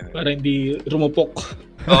lang ganun. Para hindi rumupok.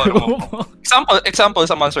 Example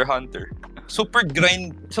sa Monster Hunter. Super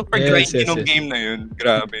grind yung game na yun.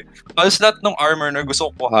 Grabe. Halos lahat ng armor na gusto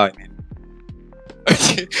ko kuhanin.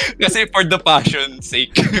 Kasi for the passion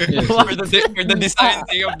sake. Yes. for the design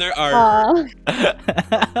sake of their armor.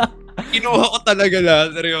 Kinuha ko talaga lahat,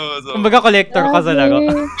 seryoso. Kumbaga collector ka sa laro.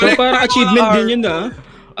 So parang achievement din yun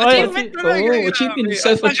Achievement talaga. Achievement.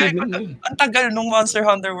 Self-achievement na yun. Ang tagal nung Monster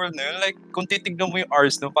Hunter World na yun. Like, kung titignan mo yung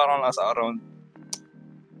hours no, parang nasa around,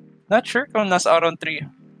 not sure kung nasa around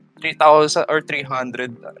 3,000 or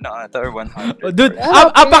 300 na ata or 100. Dude,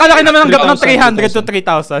 apakalaki naman ang gap ng 300 to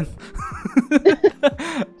 3,000.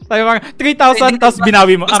 Sabi parang 3,000 tapos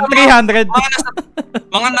binawi mo. 300.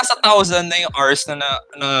 Mga nasa 1,000 na yung hours na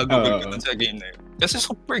nagugol ko sa game na yun. Kasi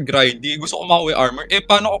super grindy. Gusto ko makuha yung armor.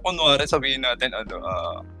 Paano ko kunwari sabihin natin,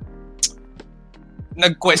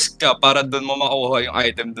 nag-quest ka para doon mo makuha yung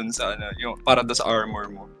item doon sa, yung para doon sa armor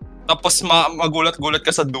mo. Tapos magulat-gulat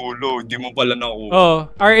ka sa dulo, di mo pala nakuha. Oh,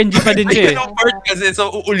 RNG pa din siya. Ay, ganun part kasi,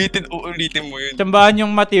 so uulitin mo yun. Tsambahan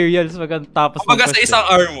yung materials tapos Kumbaga sa isang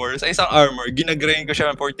armor, ginagrind ko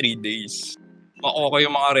siya for 3 days. Makuha ko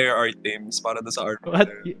yung mga rare items para doon sa armor.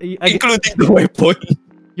 What? Including the weapon.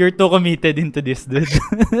 You're too committed into this, dude.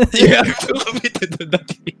 Yeah, I'm too committed to that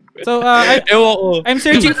thing. So, Ewan ko. I'm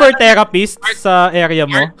searching for therapists sa area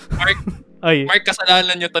mo. Mark,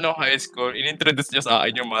 kasalanan nyo to nung high school. In-introduce nyo sa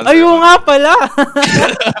akin yung Monster. Ayun nga pala!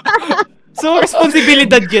 So,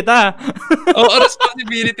 responsibilidad kita. Oo,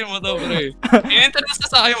 responsibility mo to, pre. In-introduce ka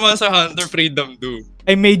sa akin yung Monster Hunter Freedom 2.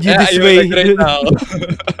 I made you this way. Nag-grind na ako.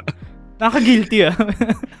 Naka-guilty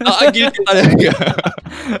Naka-guilty talaga.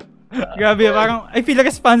 Grabe, parang I feel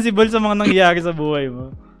responsible sa mga nangyayari sa buhay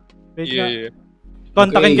mo. Yeah.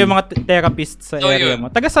 Kontakin ko yung mga therapist sa area mo.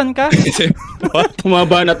 Taga saan ka?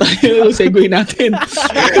 Tumaba na tayo. Segue natin.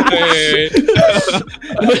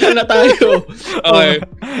 Wala na tayo.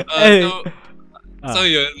 Okay. So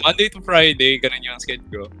yun, Monday to Friday, ganun yung schedule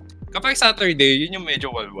ko. Kapag Saturday, yun yung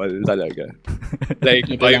medyo walwal talaga. Like,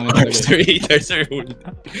 5 hours or 8 hours or whole.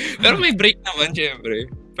 Pero may break naman, syempre.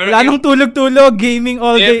 Wala nang tulog-tulog, gaming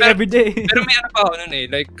all day, every day. Pero may pa ako nun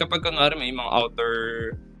like, kapag may mga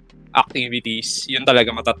outdoor activities, yun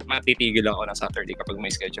talaga matitigil ako ng Saturday kapag may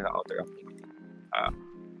schedule ng outdoor activity.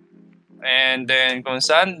 And then, kung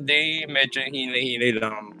Sunday, medyo hinay-hinay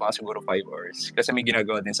lang pa siguro 5 hours. Kasi may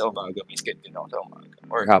ginagawa din sa umaga, may schedule ako sa umaga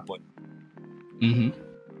or hapon. Mm-hmm.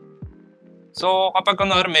 So, kapag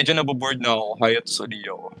medyo naboboard na ako, hayat-suli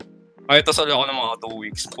ako. Hayat-suli ako ng mga 2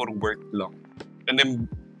 weeks, puro work lang. And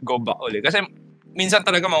then, go back ulit. Kasi, minsan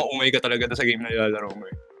talaga mauumay ka talaga sa game na nilalaro mo.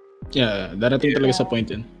 Yeah, darating talaga sa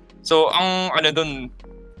point yun. So, ang dun,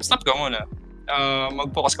 stop ka muna.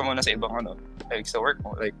 Mag-focus ka muna sa ibang like sa work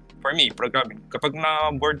mo. Like, for me, programming. Kapag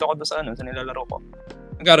na-bored ako sa nilalaro ko,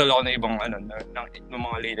 nag-aaral ako ng ibang ng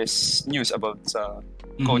mga latest news about sa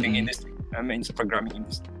coding industry. I mean, sa programming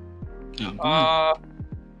industry.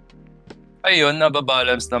 Ayun,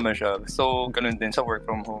 nababalance naman siya. So, ganun din sa work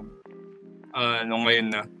from home. Nung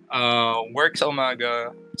ngayon na. Work sa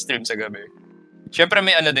umaga, stream sa gabi. Siyempre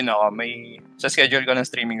may din ako, sa schedule ko ng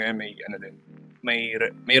streaming ngayon,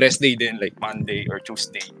 may rest day din, like Monday or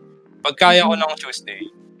Tuesday. Pag kaya ko ng Tuesday,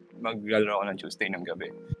 maglalaro ako ng Tuesday ng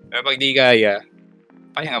gabi. Pero pag di kaya,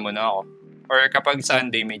 pahinga muna ako. Or kapag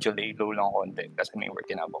Sunday, medyo lay low lang konti kasi may work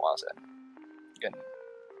kinabukasan. Ganun.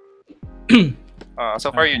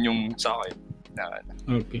 So far yun yung sa akin.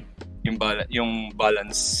 Okay. Yung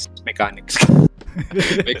balance mechanics.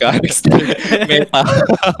 Mechanics. Meta.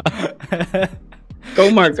 Ikaw,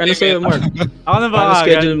 Mark. Ano sa'yo, Mark? Ako na ba? Ano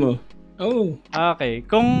schedule mo? Oh. Okay.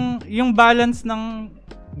 Kung yung balance ng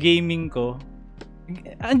gaming ko,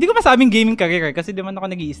 hindi ko masabing gaming career kasi di man ako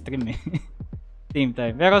nag-i-stream Same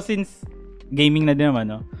time. Pero since gaming na din naman,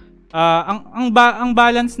 no? Ang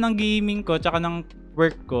balance ng gaming ko tsaka ng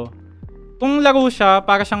work ko, kung laro siya,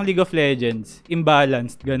 para siyang League of Legends.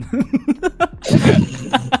 Imbalanced, gano'n.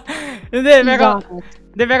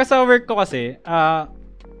 Pero sa work ko kasi,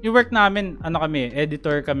 yung work namin,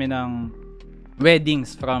 editor kami ng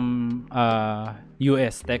weddings from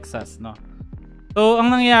US, Texas, no? So, ang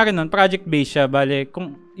nangyayari nun, project-based siya. Bale,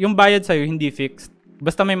 kung yung bayad sa'yo hindi fixed,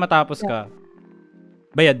 basta may matapos ka,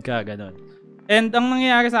 bayad ka, gano'n. And ang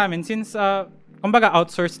nangyayari sa amin, since, kumbaga,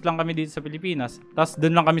 outsourced lang kami dito sa Pilipinas, tapos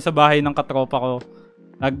doon lang kami sa bahay ng katropa ko,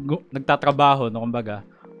 nagtatrabaho, no, kumbaga.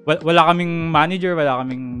 wala kaming manager, wala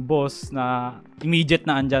kaming boss na immediate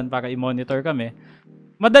na andyan para i-monitor kami.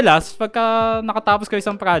 Madalas, pagka nakatapos ko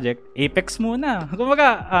isang project, Apex muna.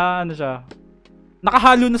 Kumbaga, ano siya,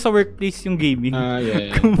 nakahalo na sa workplace yung gaming.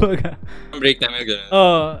 Yeah. Kumbaga. Break time yung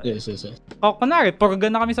gano'n. Yes. Kunwari, purga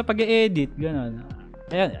na kami sa pag-edit, gano'n.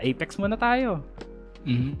 Ayan, Apex muna tayo.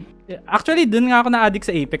 Mhm. Actually, dun nga ako na-addict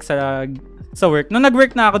sa Apex sa work. Nung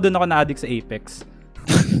nag-work na ako, dun ako na-addict sa Apex.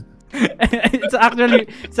 It's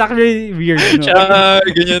actually weird, no?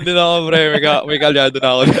 Ganyan din ako, pre. May kalyado na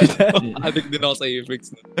ako dito. Addict din ako sa Apex.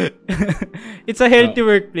 It's a healthy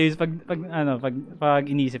workplace pag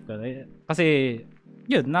inisip ko. Kasi,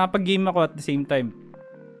 yun, nakapag-game ako at the same time.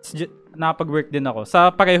 Nakapag-work din ako sa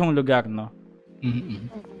parehong lugar, no? Mhm.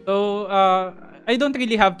 So, I don't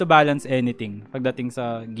really have to balance anything pagdating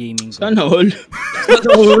sa gaming ko. Sana all.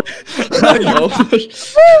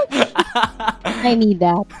 I need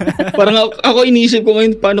that. Parang ako inisip ko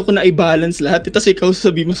ngayon paano ko na i-balance lahat. Tapos ikaw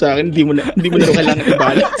sabi mo sa akin, hindi mo na kailangan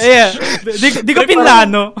i-balance. Yeah. Di ko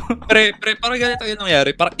pinlano. Pre, parang ganito yung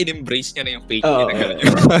nangyari. Parang in-embrace niya na yung fate niya na gano'n.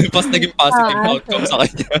 Tapos naging positive outcome sa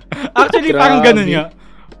kanya. Actually, Grabe. parang ganun nga.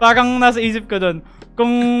 Parang nasa isip ko doon, kung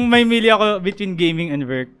may mili ako between gaming and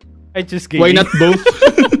work, I choose gaming. Why not both?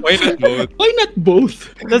 Why not both? Why not both?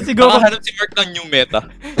 Tapos siguro, Nakahanap si Mark ng new meta.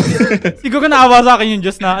 siguro naawa sa akin yung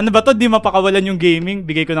Diyos na, ano ba to, di mapakawalan yung gaming,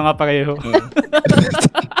 bigay ko na nga pareho.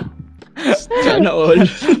 Sana all.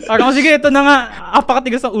 Parang, sige, ito na nga,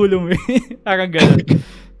 apakatigas ang ulo mo eh. Parang ganun.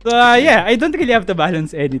 So, yeah, I don't really have to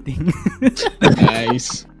balance anything.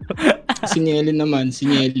 Nice. Si Nelly naman, si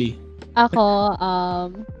Nelly. Ako,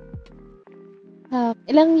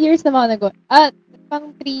 ilang years na ba ako nag-work?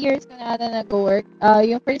 Pang 3 years ko na ata nag-work.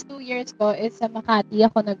 Yung first 2 years ko is sa Makati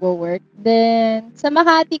ako nag-work. Then, sa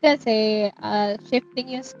Makati kasi, shifting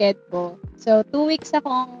yung schedule ko. So, 2 weeks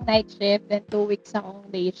akong night shift, then 2 weeks akong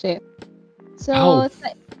day shift. So, Ow.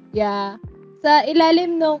 sa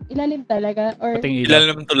ilalim talaga, or Pating Ilan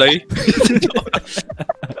ilaw. naman tuloy?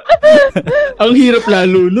 Ang hirap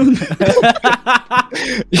lalo nun.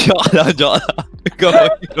 Joke lang. Ikaw.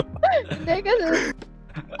 hindi kasi,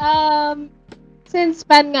 since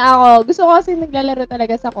fan nga ako, gusto ko kasi naglalaro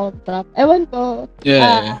talaga sa Comtrap. Ewan ko,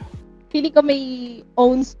 Yeah. feeling ko may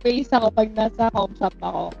own space ako pag nasa Comtrap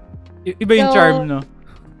ako. Iba yung So, charm, no?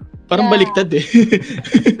 Parang Yeah. baliktad eh.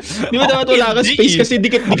 Di ba dapat wala ka space kasi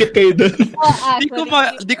dikit-dikit kayo doon.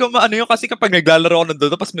 Di ko maano yun kasi kapag naglalaro ako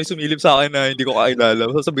nandun tapos may sumilip sa akin na hindi ko kakilala.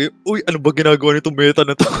 Sasabihin, uy, ano ba ginagawa nitong meta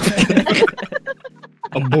na to?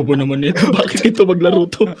 Ang bobo naman nito. Bakit ito maglaro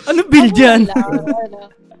to? Ano build yan?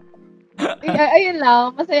 Ayun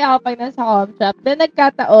lang, masaya ako pag nasa Comtrap. Then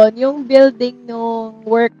nagkataon, yung building nung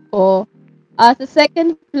work ko, sa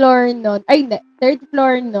second floor nun, third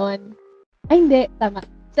floor nun, tama.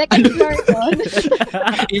 Second floor nun,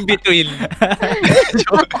 In between.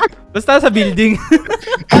 Basta sa building.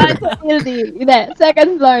 sa building,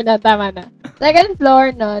 second floor na, tama na. Second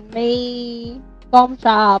floor nun, may com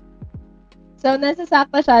shop. So,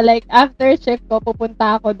 nasasakta siya, like, after shift ko,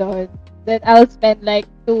 pupunta ako doon. Then, I'll spend like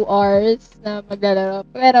 2 hours na maglalaro.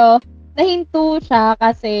 Pero, nahinto siya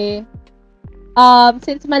kasi,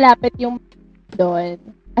 since malapit yung doon,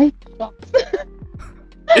 ay, shocks.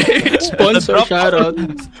 Sponsor, shoutout.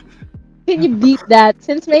 Can you beat that?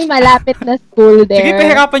 Since may malapit na school there. Sige,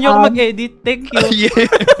 pahirapan niyo ako mag-edit. Thank you. Yeah.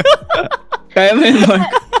 Kaya mo yun, man.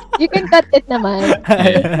 You can cut it naman.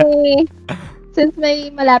 Kasi, since may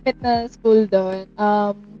malapit na school doon,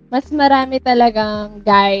 mas marami talagang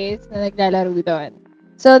guys na naglalaro doon.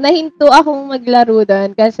 So, nahinto akong maglaro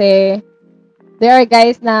doon kasi there are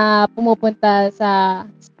guys na pumupunta sa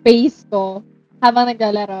space ko habang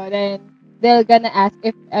naglalaro. Then, they're gonna ask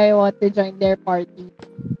if I want to join their party.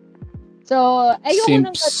 So, ayoko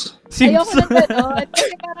nang gano'n.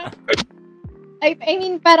 Kasi parang, I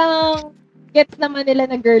mean, parang gets naman nila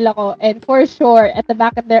na girl ako. And for sure, at the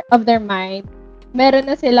back of their mind, meron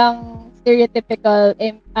na silang stereotypical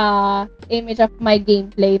image of my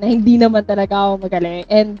gameplay na hindi naman talaga ako magaling.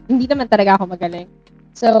 And hindi naman talaga ako magaling.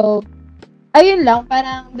 So, ayun lang,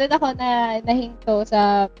 parang doon ako nahinto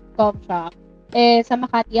sa Comshop. Sa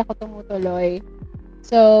Makati ako tumutuloy.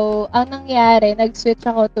 So, ang nangyari, nag-switch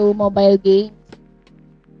ako to mobile games.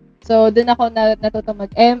 So, doon ako natuto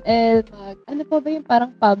mag-ML, ano pa ba yung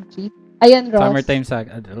parang PUBG? Ayun, Ross. Summertime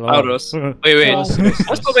saga. Ross. Wait. Ross.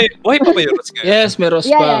 Buhay pa ba yung Ross? Yes, may Ross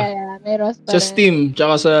Yeah, pa. may Ross pa Sa rin. Steam,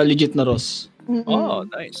 tsaka sa legit na Ross. Mm-mm. Oh,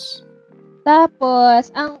 nice.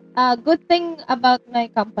 Tapos, ang good thing about my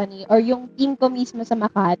company or yung team ko mismo sa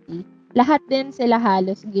Makati, lahat din sila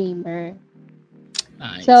halos gamer.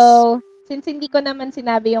 Nice. So, since hindi ko naman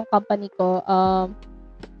sinabi yung company ko,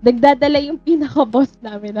 nagdadala yung pinaka-boss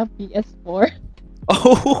namin ng PS4.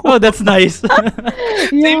 Oh, that's nice.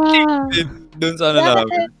 Same thing Yeah. din dun sa ano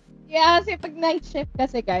namin. Yeah, kasi pag night shift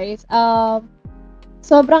kasi guys,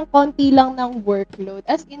 sobrang konti lang ng workload.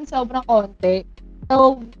 As in, sobrang konti.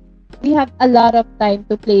 So, we have a lot of time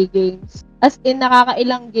to play games. As in,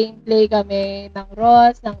 nakakailang gameplay kami ng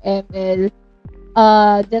ROS, ng ML,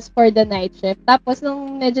 just for the night shift. Tapos,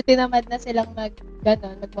 nung medyo tinamad na silang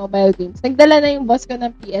mag-mobile games, nagdala na yung boss ko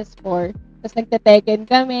ng PS4. Tapos, nagte-Tekken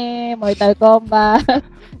kami, Mortal Kombat,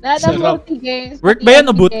 lahat ng Sarap. multi-games. Work pati ba yan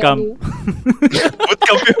o MPK. bootcamp?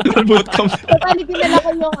 Bootcamp. So, bali dinala ko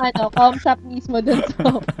yung com shop mismo dun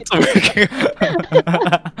sa So, working.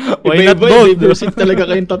 Why not Iba-iba, both? diversity talaga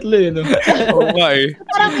kayong tatlo eh, no? Oo nga eh.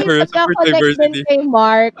 parang may Super pagka-connect din diversity. kay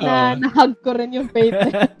Mark na Ah. nahag ko rin yung faith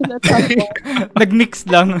na sabi. Nag-mix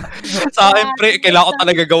lang. Sa akin, pre, kailangan ko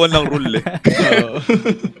talaga gawan ng rule eh. Oo.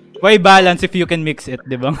 Why balance if you can mix it,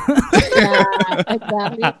 di ba? Yeah,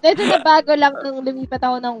 exactly. Medyo nabago lang nung lumipat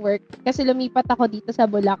ako ng work kasi lumipat ako dito sa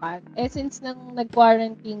Bulacan. Eh, since nang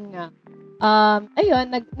nag-quarantine nga,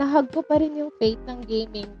 ayun, nahag ko pa rin yung faith ng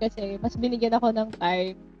gaming kasi mas binigyan ako ng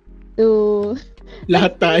time to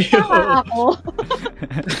Lahat tayo. saka ako.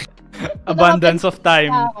 Abundance of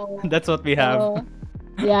time. Ako. That's what we have. So,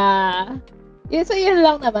 yeah. So, yun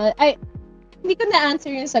lang naman. Ay, hindi ko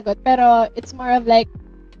na-answer yung sagot, pero it's more of like,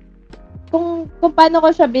 kung paano ko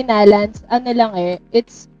siya binalance, ano lang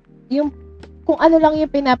it's yung, kung ano lang yung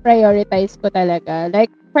pina-prioritize ko talaga. Like,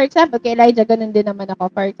 for example, kay Elijah, ganun din naman ako.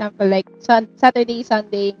 For example, like, Saturday,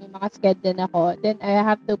 Sunday, may mga schedule ako. Then, I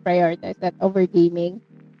have to prioritize that over gaming.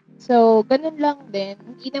 So, ganun lang din.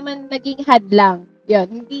 Hindi naman naging hadlang. Yun,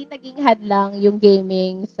 hindi naging hadlang yung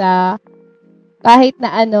gaming sa kahit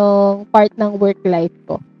na anong part ng work life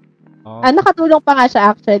ko. Oh. Nakatulong pa nga siya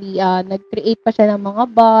actually. Nag-create pa siya ng mga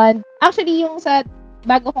bond. Actually, yung sa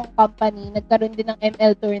bago kong company, nagkaroon din ng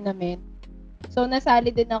ML tournament. So, nasali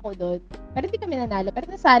din ako doon. Pero hindi kami nanalo. Pero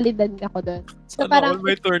nasali din ako doon. So, Sana parang, all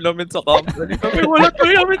may tournament sa company. Kami wala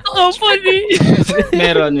tournament sa company.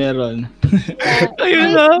 Meron. Ayun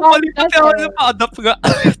nice na, bond palipat kasi. ako na pa-adapt nga.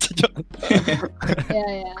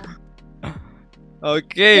 Yeah.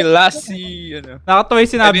 Okay, last si, ano. Nakakatawa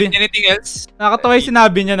yung sinabi. Anything else? Nakakatawa yung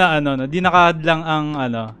sinabi niya na ano, no, di nakahadlang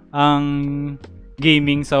ang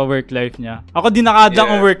gaming sa work life niya. Ako di nakahadlang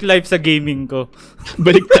Yeah. ang work life sa gaming ko.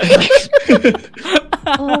 Balik tayo.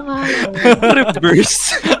 Oo nga.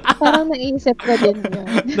 Reverse. Parang naisip ko din yun.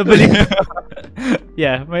 Nabalik.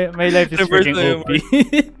 Yeah, my life is Reverse freaking na yung OP.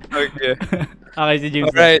 Okay. Okay, si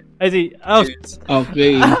James. Alright. Ay, si... Oh,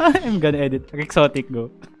 Okay. I'm gonna edit. Exotic,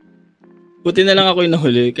 go. Buti na lang ako yung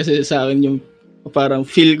nahuli kasi sa akin yung parang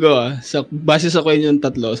feel ko base sa kwento yung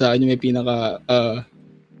tatlo, sa akin yung may pinaka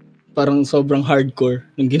parang sobrang hardcore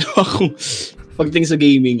ng ginawa kong pagdating sa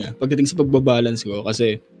gaming pagdating sa pagbabalance ko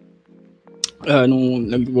kasi nung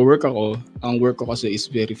nag-work ako, ang work ko kasi is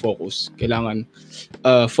very focused. Kailangan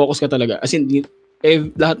focus ka talaga. As in,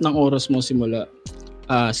 lahat ng oras mo simula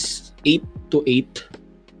 8 to 8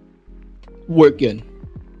 work yun.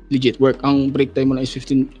 Legit work. Ang break time mo na is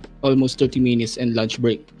almost 30 minutes and lunch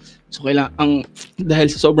break. So dahil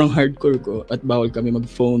sa sobrang hardcore ko at bawal kami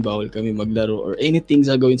mag-phone, bawal kami maglaro or anything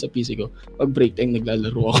sa gawin sa PC ko, pag break time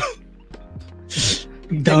naglalaro ako.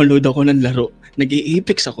 Download ako ng laro.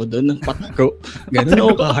 Nag-i-apex ako doon ng patago. Ganun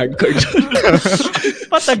ako ka-hardcore doon.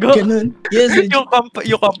 Patago. Ganun. Yes, legit.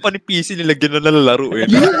 yung company PC nila gano'n na laro eh.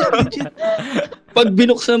 Legit. Pag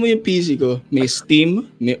binuksan mo yung PC ko, may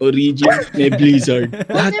Steam, may Origin, may Blizzard.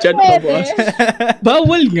 Lahat yan pabukas.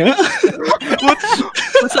 Bawal nga.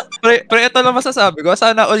 Pre, ito lang masasabi ko.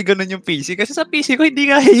 Sana all ganun yung PC. Kasi sa PC ko, hindi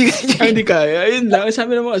kaya yung Hindi kaya. Ayun lang.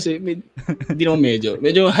 Sabi naman kasi, hindi naman medyo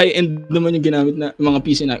high-end naman yung ginamit na mga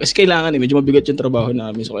PC na. Kasi kailangan medyo mabigat yung trabaho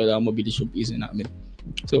namin. So, kailangan mabilis yung PC namin.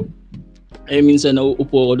 So, minsan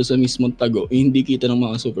nauupo ako doon sa mismong tago, hindi kita ng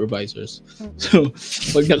mga supervisors. So,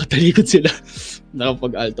 pag nakatalikod sila,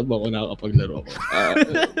 nakapag-altab ako, nakakapaglaro ako.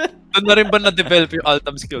 Doon na rin ba na-develop yung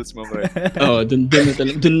altab skills mo, pre? Doon na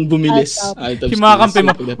talaga. Doon bumilis. Altab Yung mga kampi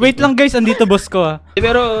skills. mo. Wait lang guys, andito boss ko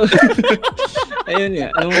Pero, ayun nga.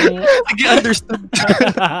 Sige, understood.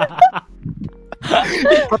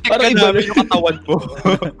 Protect ka Parang iba namin na. yung katawan mo.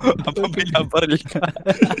 Habang binabaril ka.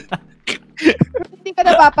 Hindi ka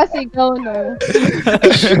napapasigaw, no?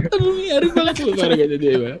 Ano nangyari? Bakit mo parang gano'n,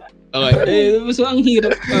 di ba? Okay. So, ang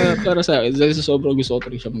hirap para sa akin, dahil sa sobrang gusto ko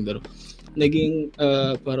siya maglaro, naging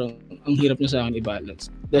parang ang hirap niya sa akin i-balance.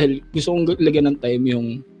 Dahil gusto kong lagyan ng time yung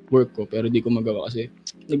work ko, pero di ko magawa kasi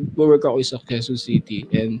nag-work ako sa Quezon City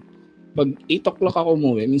and pag 8 o'clock ako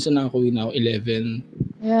umuwi, minsan nakauwi na ako 11,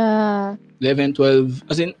 Yeah. 11, 12.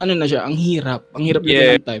 As in, ano na siya, ang hirap. Ang hirap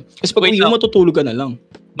Yeah. ng time. Kasi pag Wait uwi mo, lang. matutulog ka na lang.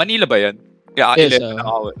 Manila ba yan? Yeah, Yes, 11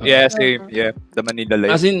 ako. Yeah, same. Yeah, the Manila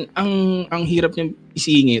life. As in, ang hirap niya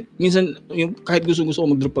isingit. Minsan, yung, kahit gusto ko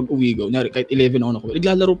mag-drop pag uwi ko, kahit 11 ako nakuha,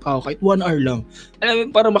 naglalaro pa ako kahit 1 hour lang. Alam mo,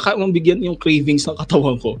 para mabigyan yung cravings ng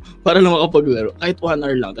katawan ko, para lang makapaglaro. Kahit 1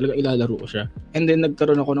 hour lang, talaga ilalaro ko siya. And then,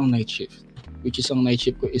 nagkaroon ako ng night shift. Which is, ang night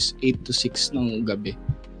shift ko is 8 to 6 ng gabi.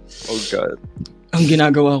 Oh God. Ang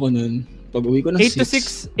ginagawa ko nun, pag uwi ko ng 8 to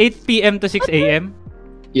 6, 8 p.m. to 6 a.m.?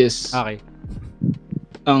 Yes. Okay.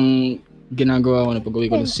 Ang ginagawa ko na pag uwi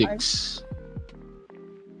ko ng 6,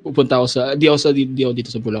 pupunta ako sa, di ako dito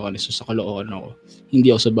sa Bulacan, so sa Caloocan ako.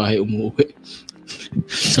 Hindi ako sa bahay umuwi.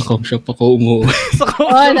 Sa com shop ako umuwi.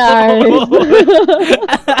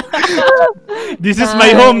 This is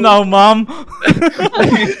my home now, mom.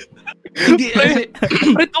 Hindi, kasi,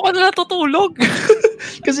 Rito ka na natutulog.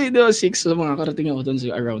 kasi di ba 6, so mga karating ako doon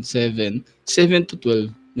sa around 7 to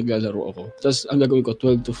 12, naglalaro ako. Tapos ang gagawin ko,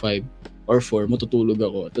 12 to 5 or 4, matutulog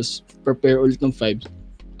ako. Tapos prepare ulit ng 5,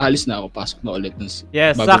 alis na ako, pasok na ulit.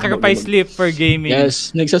 Yes, sacrifice sleep for gaming.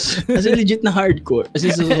 Yes, as in legit na hardcore. As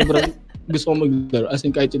in sobrang gusto ko maglaro. As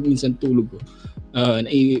in kahit yung minsan tulog ko,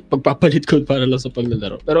 pagpapalit ko para lang sa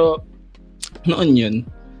paglalaro. Pero noon yun.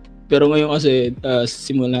 Pero ngayon kasi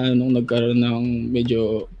simula nung nagkaroon ng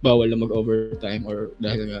medyo bawal na mag-overtime or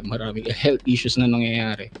dahil nga maraming health issues na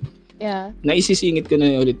nangyayari. Yeah. Naisisingit ko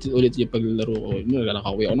na ulit yung paglalaro ko.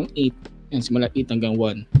 Nakakauwi ako ng 8. Yan, simula 8 hanggang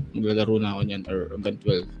 1. Maglalaro na ako niyan or hanggang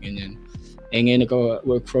 12. Ganyan. Ngayon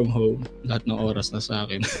naka-work from home. Lahat ng oras na sa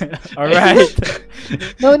akin. Alright.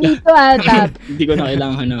 No need to adapt. Hindi ko na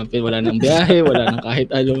kailangan hanapin. Wala nang biyahe, wala nang kahit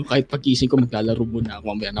ano. Kahit pagkising ko, maglalaro muna ako.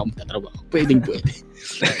 Mamaya na ako magtatrabaho. Pwede. Pwede.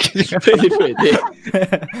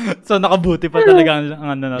 So nakabuti pa talaga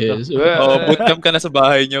ang ano na to. Yes. Well, Bootcamp ka na sa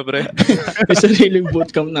bahay niyo, pre. may sariling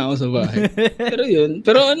bootcamp na ako sa bahay. Pero yun.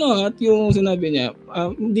 Pero ano, at yung sinabi niya,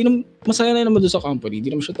 masaya na naman doon sa company. Hindi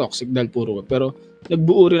naman siya toxic dahil puro. Pero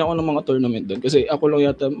nagbuo rin ako ng mga tournament doon. Kasi ako lang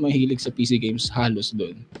yata mahilig sa PC games halos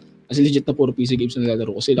doon. Kasi legit na puro PC games na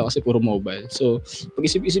nilalaro ko. Sila kasi puro mobile. So,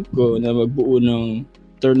 pag-isip-isip ko na magbuo ng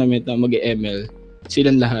tournament na mag-ML,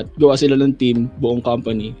 silang lahat. Gawa sila ng team, buong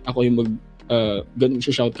company. Ako yung ganun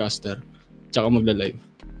siya shoutcaster. Tsaka magla-live.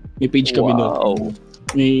 May page kami doon.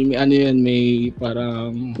 May ano yan, may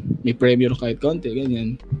parang may premiere kahit konti,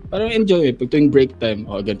 ganyan. Parang enjoy eh. Pag tuwing break time,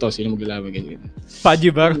 ganito, sino maglalaban, ganyan.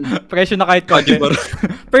 Pajibar. Presyo na kahit konti. Pajibar.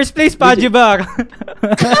 First place, Pajibar.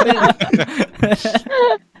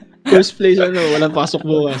 First place, walang pasok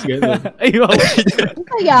bukas, gano'n. Ayun.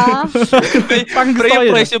 Kaya, Parang gusto ko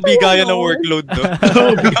yun. Presyo bigayan ng workload, no?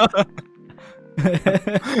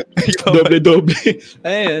 Doble-doble.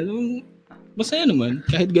 Ayun, masaya naman.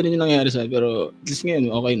 Kahit ganun yung nangyari sa akin. Pero at least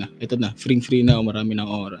ngayon, okay na. Ito na, free na ako, marami ng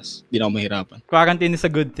oras. Hindi na ako mahirapan. Quarantine is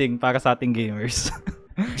a good thing para sa ating gamers.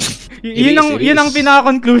 yun ang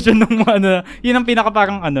pinaka-conclusion ng ano, yun ang pinaka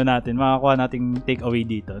parang ano natin, makakuha nating take away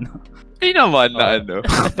dito, no? Hindi naman na ano.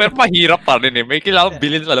 Pero mahirap pa rin eh. May kailangan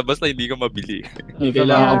bilhin sa labas na hindi ka mabili. May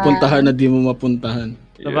kailangan kang puntahan na di mo mapuntahan.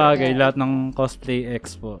 Sabagay, lahat ng cosplay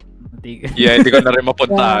expo. Yeah, hindi ko na rin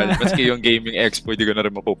mapuntahan. Maski yung gaming expo, hindi ko na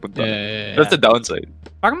rin mapupuntahan. Yeah. That's the downside.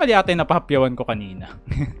 Parang mali ata yung napahapyawan ko kanina.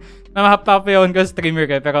 Napahapyawan ko streamer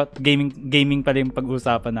kayo, pero gaming pala yung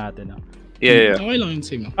pag-uusapan natin, no? Yeah. Okay lang yun,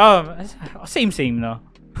 same. Same, no?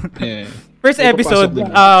 Yeah. First May episode,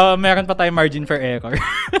 papasok din. meron pa tayong margin for error.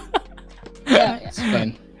 yeah. It's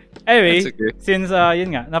fine. Anyway, That's okay. since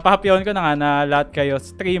yun nga, napahapyawan ko na nga na lahat kayo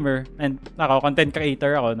streamer and ako, content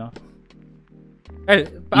creator ako, no?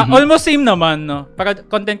 Almost same naman, no? Para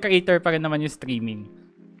content creator pa rin naman yung streaming.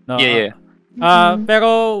 No? Yeah.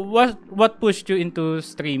 Pero what pushed you into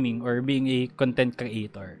streaming or being a content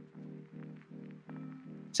creator?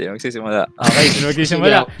 Sino magsisimula? Okay, sino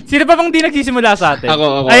magsisimula? Sino pa bang di nagsisimula sa atin?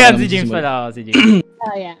 Ako. Ayan, ako si James magsisimula. pala. Si James.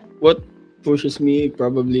 Oh, yeah. What pushes me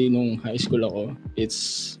probably nung high school ako,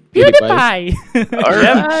 it's PewDiePie. PewDiePie!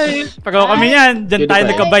 Alright. Pag ako kami yan, dyan tayo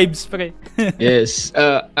PewDiePie. nagka-vibes, pre. Yes.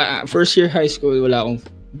 First year high school, wala akong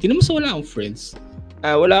friends.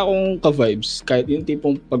 Wala akong ka-vibes. Kahit yung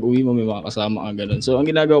tipong pag-uwi mo may mga kasama ka ganun. So, ang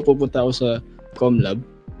ginagawa, pupunta ako sa Comlab.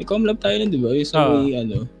 May Comlab tayo nun, di ba? Yung sa may,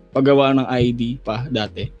 paggawa ng ID pa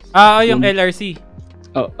dati. Yung LRC.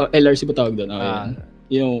 LRC ba tawag doon?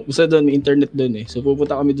 Yung, basta doon, may internet doon eh. So,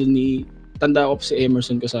 pupunta kami doon tanda ko si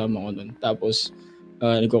Emerson kasama ko doon. Tapos,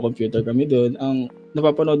 nagko-computer kami doon. Ang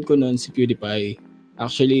napapanood ko noon si PewDiePie.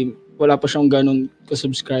 Actually, wala pa siyang ganun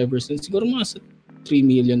ka-subscribers. Siguro mga 3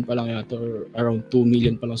 million pa lang yata or around 2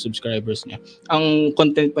 million pa lang subscribers niya. Ang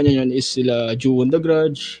content pa niya yun is sila Ju on the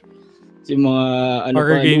Grudge, Yung mga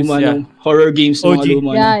Horror games, luma yeah. ng horror games, OG. mga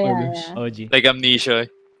luma ng Yeah, horror yeah, games. yeah. OG. Like Amnesia.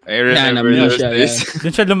 I remember Amnesia, those days.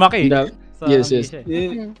 Doon siya lumaki. Sa Yes. Amnesia.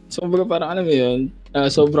 So, kumbaga parang alam mo yun,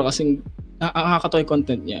 sobra kasing nakakatawa yung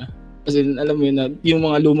content niya. Kasi alam mo yun, na, yung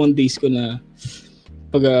mga lumang days ko na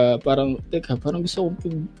parang gusto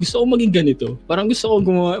ko maging ganito. Parang gusto ko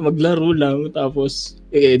maglaro lang, tapos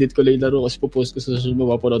i-edit ko lang yung laro kasi popost ko sa social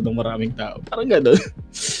media, mapapanood ng maraming tao. Parang gano'n.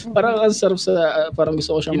 Parang ang sarap parang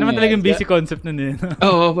gusto ko siyang Yun naman talaga yung basic concept nun eh.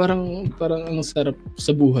 Oo, parang ang sarap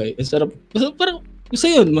sa buhay. Ang sarap, parang gusto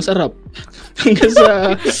yun, masarap. Hanggang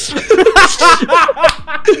sa...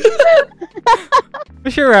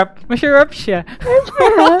 Masarap siya.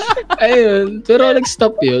 Ayun, pero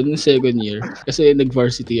nag-stop yun second year kasi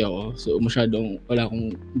nag-varsity ako. So masyadong wala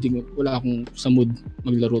akong sa mood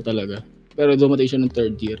maglaro talaga. Pero dumating siya ng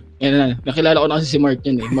third year. Yan na, nakilala ko na kasi si Mark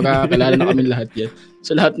yan eh. Magkakakilala na kami lahat yan.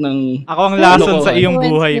 So lahat ng Ako ang lason sa iyong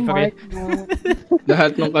buhay, pre.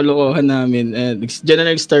 lahat ng kalokohan namin, dyan na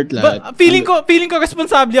nag-start lahat. Feeling ko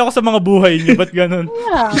responsable ako sa mga buhay niyo. Ba't ganun?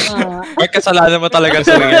 May kasalanan mo talaga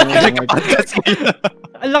sa podcast.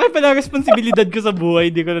 Ang laki pala responsibilidad ko sa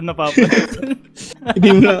buhay. Hindi ko na napapansin. Hindi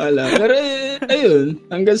mo lang alam. Pero ayun,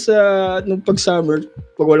 hanggang sa nung pag-summer,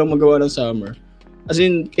 pag walang magawa ng summer, as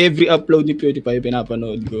in, every upload ni PewDiePie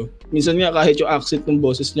pinapanood ko. Minsan nga kahit yung accent ng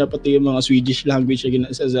boses niya, pati yung mga Swedish language na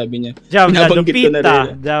ginasasabi niya, pinabanggit ko na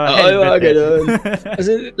rin. Oo, yung mga ganun.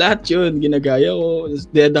 Kasi lahat yun, ginagaya ko.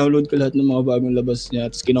 Download ko lahat ng mga bagong labas niya,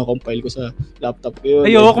 tapos kinocompile ko sa laptop ko yun.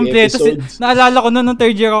 Ayoko, kompleto. Naalala ko nung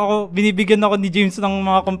third year ako, binibigyan ako ni James ng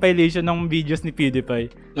mga compilation ng videos ni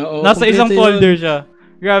PewDiePie. Oo, nasa isang folder yun. siya.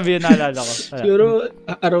 Grabe yun, naalala ko. Siguro,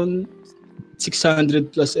 around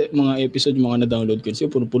 600 plus mga episode yung mga na-download ko. Kasi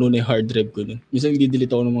puno na yung hard drive ko nun. Minsan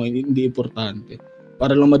i-delete ako ng mga hindi importante.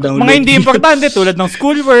 Para lang ma-download. Mga hindi importante tulad ng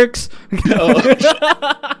schoolworks.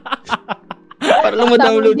 Para lang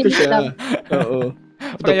ma-download ko siya. Oo.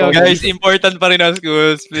 Guys, important pa rin ang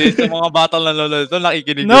schools. Please, sa mga batang nanonood ito,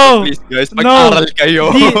 nakikinig No! nyo. Please, guys, mag-aral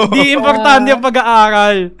kayo. Di importante yung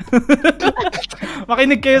pag-aaral.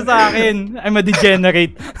 Makinig kayo sa akin. I'm a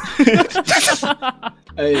degenerate.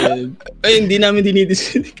 Ayun. Ay, hindi namin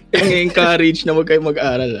encourage na wag kayo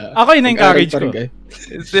mag-aral. Ako yung na-encourage ko.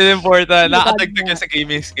 It's still important. Nakatagdag yan sa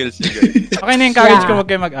gaming skills nyo, guys. Ako yung na-encourage ko wag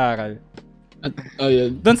kayo mag-aral.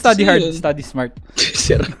 Ayun. Don't study hard, study smart.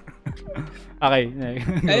 Sir. Okay.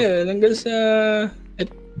 Ayun, hanggang sa...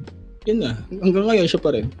 yun na. Hanggang ngayon siya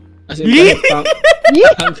pa rin. As in,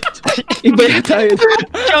 iba na tayo.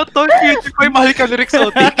 Shout out PewDiePie, mahal ka ni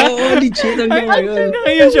Rexotic. Oo, legit hanggang ngayon.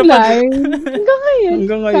 Ngayon siya pa rin.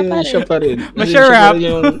 Hanggang ngayon siya pa rin. Masarap. Siya pa rin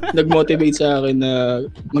yung nag-motivate sa akin na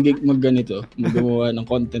mag-ganito, magawa ng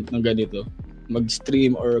content ng ganito,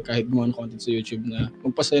 mag-stream or kahit gumawa ng content sa YouTube na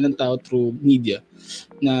magpasaya ng tao through media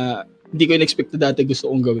na hindi ko in-expect na dati gusto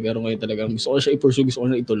kong gawin pero ngayon talaga gusto ko siya i-pursue, gusto ko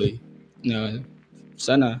na ituloy na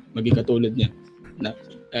sana maging katulad niya na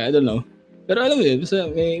I don't know. Pero alam mo yun, basta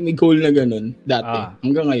may goal na ganun dati.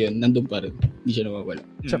 Hanggang ngayon, nandun pa rin. Hindi siya nawawala.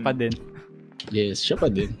 Siya pa din. Yes, siya pa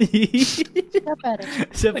din.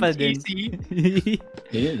 Siya pa din.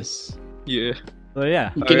 Yes. Yeah. So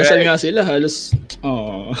yeah. Kinasal nga sila, halos...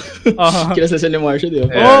 Kinasal sila ni Marcia, di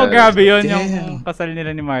ba? Grabe yun yung kasal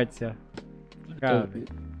nila ni Marcia. Grabe.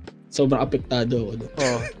 Sobrang apektado ako doon.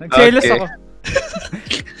 Nag-jealous ako.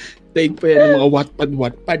 Take pa yan ng mga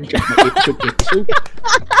Wattpad. Ipsuk.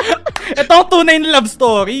 Ito ang tunay na love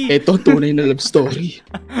story. Ito ang tunay na love story.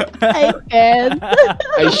 I can't.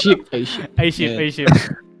 I ship.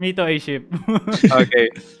 Me too, I ship. Okay.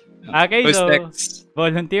 Okay, Who's so next?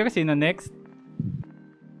 volunteer. Sino next?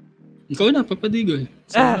 Ikaw na, Papadigoy.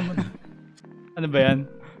 Ano ba yan?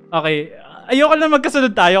 Okay. Ayoko na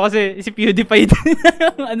magkasunod tayo kasi si PewDiePie din.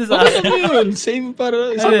 Ano sa akin? Yun? Same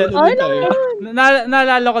para tayo.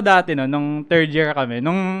 Naalala ko dati nung third year kami,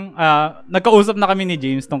 nung nagkausap na kami ni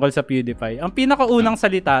James tungkol sa PewDiePie. Ang pinakaunang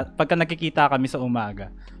salita pagka nakikita kami sa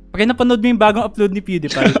umaga, pag napanood mo yung bagong upload ni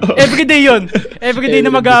PewDiePie, everyday yun. Everyday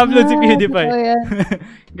na mag-upload si PewDiePie.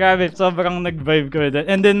 Grabe, sobrang nag-vibe kami doon.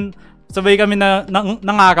 And then, sabay kami na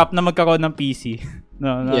nangarap na magkaroon ng PC.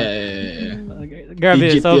 No. Yeah. Grabe,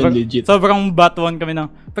 Legit. sobrang batuan kami ng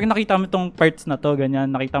pag nakita mo tong parts na to, ganyan,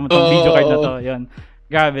 nakita mo tong video card na to, yun.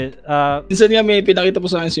 Grabe. Minsan nga may pinakita po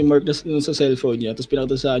sa akin si Mark sa cellphone niya, tapos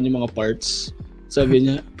pinakita sa akin yung mga parts. Sabi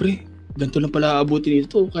niya, pre, ganito lang pala aabutin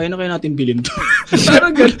nito. Kaya na kaya natin bilhin to.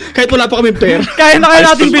 Kahit wala pa kaming pera. Kaya na kaya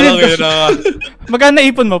natin bilhin to. Magkano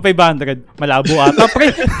naipon mo? 500. Malabo ata, pre.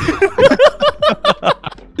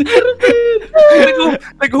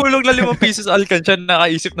 Naghulog na 5 pesos Alcansya,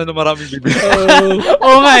 nakaisip na ng maraming bibili.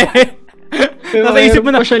 Oo nga eh. Nasa isip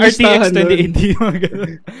mo na, Mayroon pa siya listahan RTX 2080. mga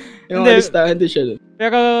ganun. Yung Hindi. mga listahan din siya doon.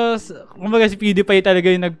 Pero, kumbaga si PewDiePie talaga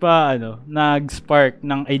yung nag-spark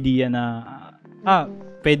ng idea na,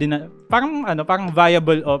 pwede na, parang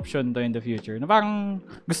viable option to in the future. Na parang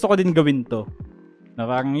gusto ko din gawin to. Na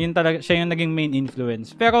parang yun talaga, siya yung naging main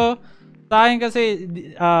influence. Pero, sa akin kasi,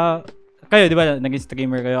 kayo, di ba, naging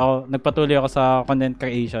streamer kayo. Ako, nagpatuloy ako sa content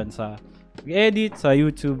creation, sa edit, sa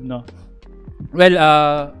YouTube, no? Well,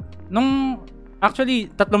 actually,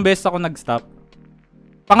 3 beses ako nag-stop.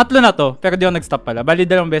 Pangatlo na to, pero di ako nag-stop pala. Bali,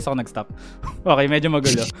 2 beses ako nag-stop. Okay, medyo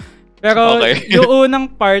magulo. Pero, yung unang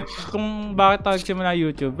part, kung bakit ako nagsimula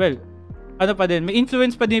YouTube, well, ano pa din, may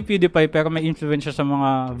influence pa din yung PewDiePie, pero may influence siya sa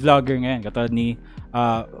mga vlogger ngayon. Katulad ni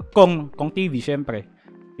Kong TV, syempre.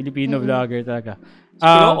 Filipino vlogger talaga.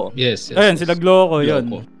 Yes. Ayun, sila Gloco,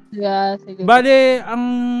 yun. Yeah, sige. Bale, ang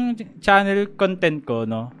channel content ko,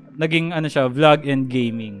 no, naging siya, vlog and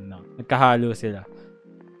gaming, no. Nagkahalo sila.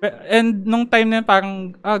 And nung time na yun,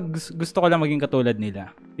 parang gusto ko lang maging katulad nila.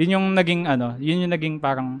 Yun yung naging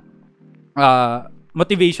parang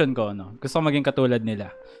motivation ko, no. Gusto ko maging katulad nila.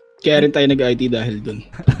 Kaya rin tayo nag-IT dahil dun.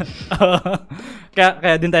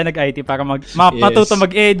 kaya din tayo nag-IT para matuto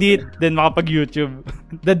mag-edit, then makapag-YouTube.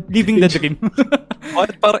 Living the dream.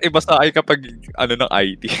 Bakit parang iba sa ay kapag ng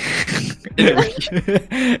IT?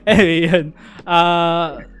 Anyway, yun.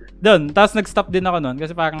 Doon, tapos nag-stop din ako noon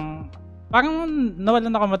kasi parang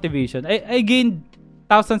nawalan ako motivation. I gained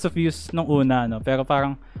thousands of views nung una, no? Pero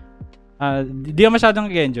parang di ako masyadong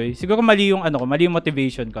i-enjoy. Siguro mali yung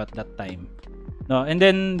motivation ko at that time. No, and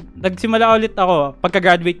then nagsimula ulit ako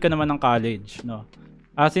pagka-graduate ko naman ng college, no.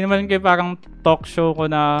 Sinimulan ko yung parang talk show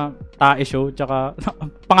ko na Tae Show, tsaka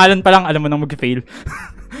pangalan pa lang alam mo nang mag-fail.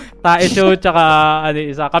 Tae Show tsaka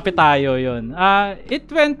Kape Tayo, yun.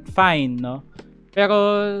 It went fine, no. Pero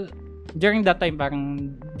during that time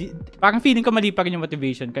parang feeling ko mali pa rin yung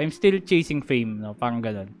motivation ko. I'm still chasing fame, no. Parang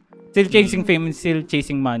gano'n. Still chasing fame and still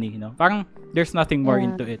chasing money, no. Parang there's nothing more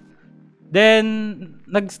into it. Then,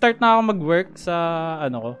 nag-start na ako mag-work sa,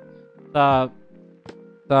 sa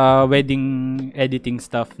wedding editing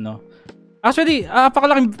stuff, no? Actually,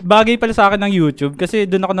 napakalaking bagay pala sa akin ng YouTube kasi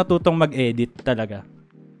doon ako natutong mag-edit talaga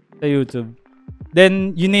sa YouTube.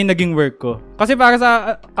 Then, yun na yung naging work ko. Kasi para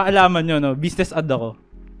sa kaalaman nyo, no, business ad ako.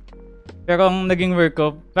 Pero ang naging work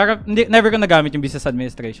ko, never ko nagamit yung business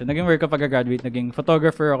administration. Naging work ko pagka-graduate, naging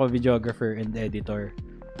photographer ako, videographer, and editor.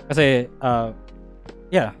 Kasi,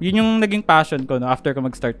 yun yung naging passion ko, no, after ko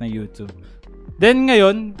mag-start na YouTube. Then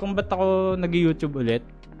ngayon, kung ba't ako nag-YouTube ulit,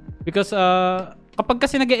 because kapag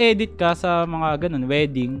kasi nag-edit ka sa mga ganun,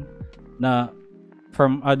 wedding na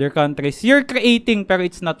from other countries, you're creating pero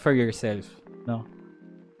it's not for yourself, no?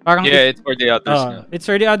 Parang it's for the others. It's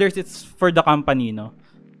for the others, it's for the company, no?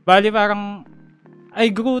 Bali parang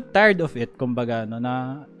I grew tired of it, kumbaga, no,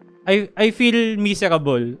 na I feel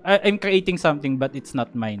miserable. I'm creating something but it's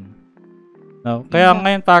not mine. No? Kaya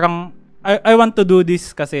ngayon parang I want to do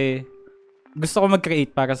this kasi gusto ko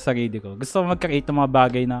mag-create para sa sarili ko. Gusto ko mag-create ng mga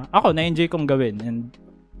bagay na ako na-enjoy kong gawin, and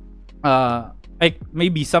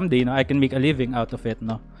maybe someday, no, I can make a living out of it,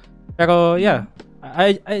 no. Pero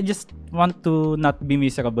I just want to not be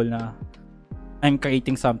miserable na I'm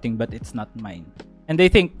creating something but it's not mine. And I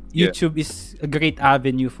think YouTube is a great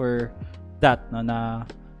avenue for that, no, na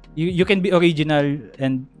you can be original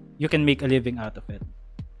and you can make a living out of it.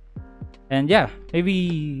 And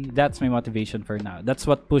maybe that's my motivation for now. That's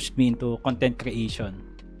what pushed me into content creation.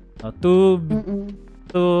 To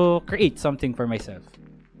create something for myself.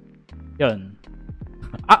 Yun.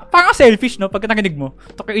 Parang selfish, no? Pagka nakinig mo,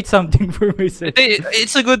 to create something for myself.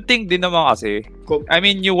 It's a good thing din naman kasi. I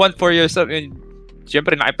mean, you want for yourself, and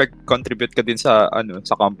syempre nakipag-contribute ka din sa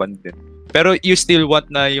company din. Pero you still want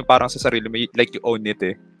na yung parang sa sarili mo, like you own it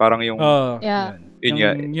eh. Parang yung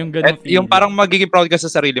yung ganun feeling. Yung parang magiging proud ka sa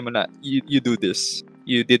sarili mo na you do this.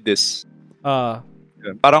 You did this.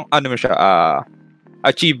 Parang mo siya,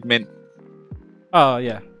 achievement.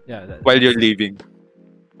 While you're living.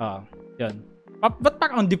 Yan. Ba't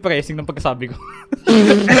parang depressing ng pagkasabi ko?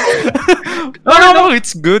 No,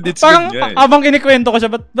 it's good. It's parang, good. Habang kinikwento ko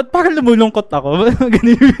siya, ba't parang lumulungkot ako?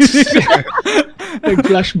 Ganun.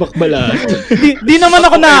 Nag-flashback ba lahat? Di naman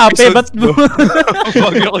ako naape, ba't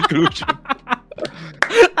Bagay conclusion.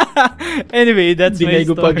 Anyway, that's my story. Binay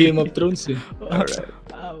ko pa Game of Thrones eh. Alright.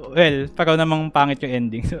 Well, parang namang pangit yung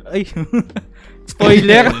ending. Ay,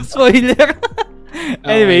 spoiler.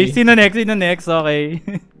 Anyway, sino next? Okay.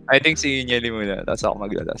 I think si Nyeli muna, tapos ako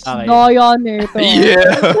maglalas. Okay. No, yun ito. Yeah!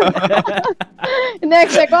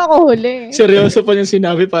 In-expect ko ako huli. Seryoso pa yung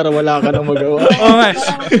sinabi para wala ka nang magawa. Oo nga.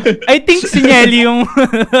 I think si Nelly yung...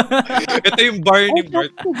 Ito yung bar ni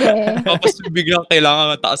Bert. Sige. Tapos biglang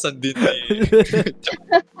kailangan taasan din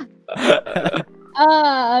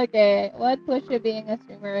Okay. What push you being a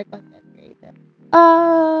streamer or content creator?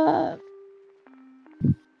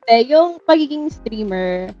 Yung pagiging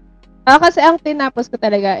streamer, kasi ang tinapos ko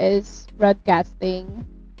talaga is broadcasting.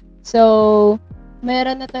 So,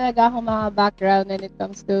 meron na talaga akong mga background when it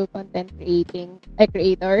comes to content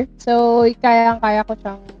creator. So, kaya ko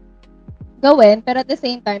siyang gawin. Pero at the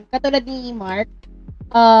same time, katulad ni Mark,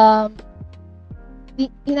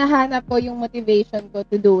 hinahanap ko yung motivation ko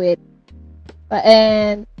to do it.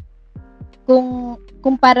 And kung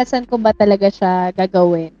para saan ko ba talaga siya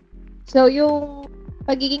gagawin. So, yung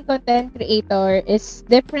pagiging content creator is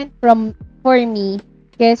different for me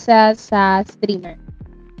kesa sa streamer.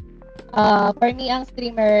 For me, ang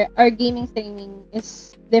streamer or gaming streaming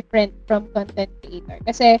is different from content creator.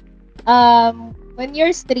 Kasi, when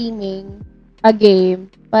you're streaming a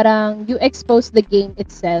game, parang you expose the game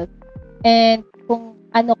itself and kung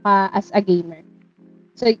ano ka as a gamer.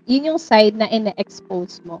 So, yun yung side na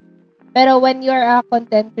ina-expose mo. Pero when you're a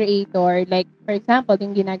content creator, like, for example,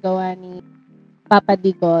 yung ginagawa ni Papa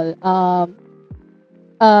Digol,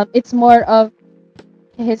 it's more of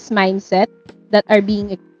his mindset that are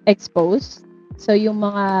being exposed. So, yung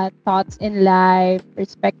mga thoughts in life,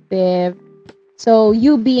 perspective. So,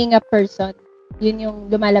 you being a person, yun yung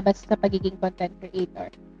lumalabas sa pagiging content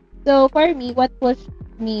creator. So, for me, what pushed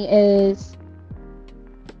me is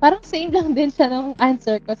parang same lang din siya nung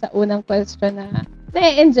answer ko sa unang question na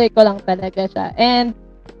na-enjoy ko lang talaga siya. And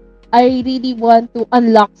I really want to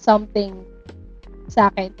unlock something sa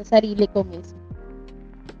akin, sa sarili ko mismo.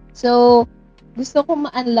 So, gusto ko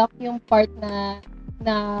ma-unlock yung part na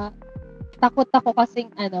takot ako kasing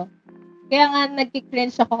kaya nga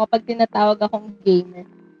nagki-cringe ako kapag tinatawag akong gamer.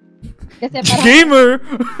 Kasi parang Gamer!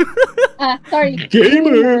 Sorry.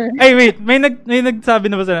 Gamer! Ay, wait. May nagsabi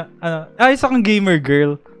na ba sa... isa kang gamer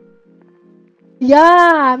girl.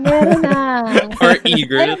 Yeah, meron na. Or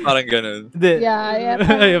e-girl, parang ganun. Hindi. Yeah.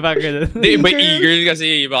 Ay, parang ganun. Hindi, iba e-girl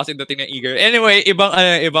kasi iba kasi dating ng e-girl. Anyway,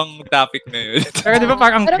 ibang topic na yun. Pero di ba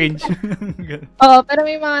parang Pero- cringe? Pero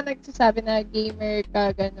may mga nagsasabi na gamer ka,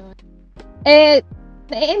 gano'n.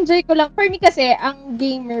 Na-enjoy ko lang. For me kasi, ang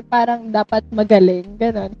gamer parang dapat magaling,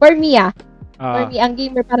 gano'n. For me, For me, ang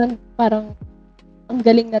gamer parang ang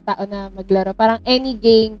galing na tao na maglaro. Parang any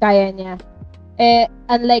game kaya niya.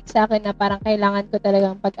 Unlike sa akin na parang kailangan ko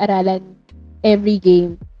talagang pag-aralan every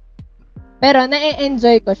game. Pero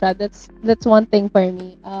na-enjoy ko siya. That's one thing for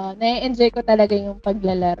me. Na-enjoy ko talaga yung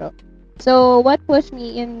paglalaro. So, what pushed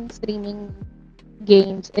me in streaming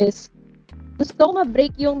games is gusto ko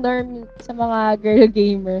ma-break yung norm sa mga girl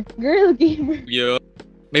gamer. Girl gamer. Yo.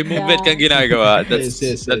 May movement kang ginagawa. That's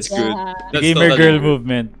Yes. good. Yeah. That's Gamer totally girl good.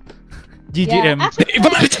 movement. GGM. Yeah. Actually, Iba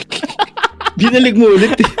Binalig mo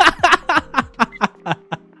ulit.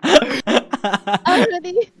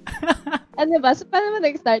 actually, ba? So, paano mo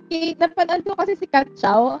nag-start? Napanood ko kasi si Kat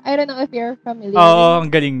Chow. I don't know if you're familiar. Oo, ang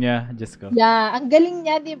galing niya. Diyos ko. Yeah, ang galing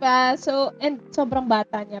niya, di ba? So, and sobrang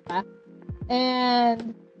bata niya pa.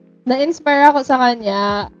 And, na-inspire ako sa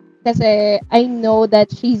kanya kasi I know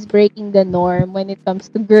that she's breaking the norm when it comes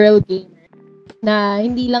to girl gamer. Na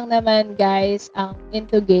hindi lang naman guys ang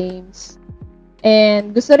into games.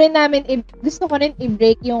 And gusto ko rin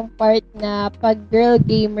i-break yung part na pag girl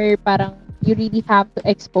gamer parang you really have to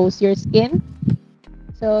expose your skin.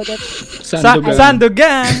 So that's Sandogan.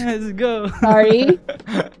 Sandogan! Let's go! sorry.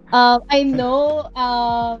 I know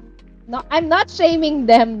no, I'm not shaming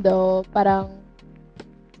them though. Parang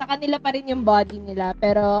sa kanila pa rin yung body nila.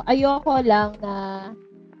 Pero ayoko lang na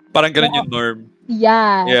Parang ganun yung norm.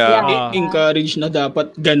 yeah. Encourage na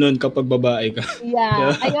dapat ganun kapag babae ka.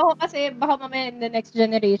 Yeah. Ayoko kasi baka mamaya in the next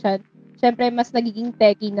generation, syempre mas nagiging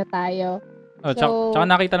techie na tayo. Oh, So- tsaka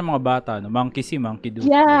nakita ng mga bata, no? Monkey see, monkey do.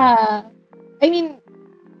 Yeah. I mean,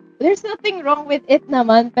 there's nothing wrong with it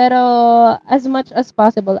naman, pero as much as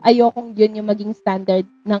possible, ayokong yun yung maging standard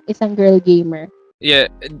ng isang girl gamer.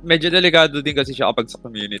 Yeah, medyo delikado din kasi siya kapag sa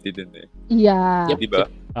community din eh. Yeah. Di ba?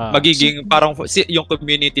 Ah, Magiging parang yung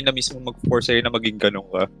community na mismo mag-force sa'yo na maging ganun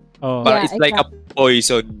ka. oh. Parang Yeah, it's like a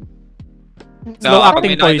poison. Slow Na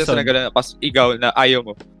acting kapag may nakita poison. sila ganun, pas ikaw na ayaw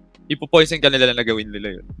mo, ipo-poison ka nila na gawin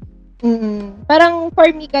nila yun. Parang for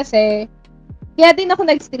me kasi, kaya din ako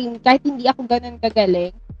nag-stream kahit hindi ako ganun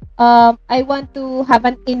kagaling. I want to have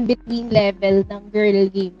an in-between level ng girl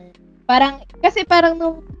gamer. Kasi parang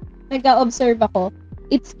nung nag-observe ako,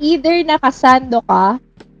 it's either nakasando ka,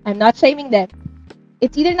 I'm not shaming them,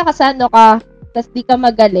 it's either nakasando ka, tas di ka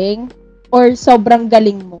magaling, or sobrang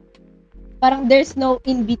galing mo. Parang there's no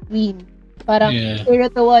in-between. Parang 0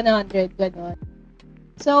 to 100, gano'n.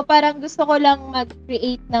 So, parang gusto ko lang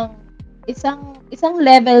mag-create ng isang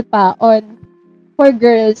level pa for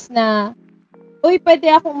girls na, uy, pwede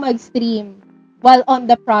akong mag-stream while on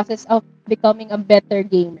the process of becoming a better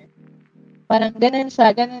gamer. Parang ganun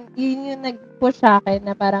siya. Ganun, yun yung nag-push sa akin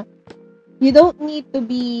na parang, you don't need to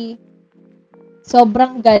be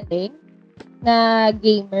sobrang galing na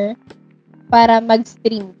gamer para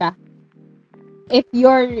mag-stream ka. If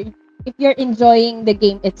you're enjoying the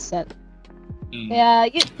game itself. Kaya,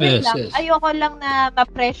 yun lang. Yes. Ayoko lang na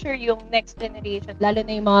ma-pressure yung next generation, lalo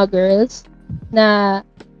na yung mga girls, na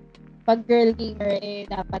pag girl gamer,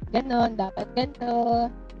 dapat ganon, dapat ganito,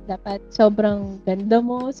 dapat sobrang ganda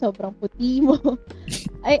mo, sobrang puti mo.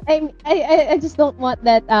 I just don't want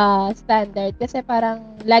that standard kasi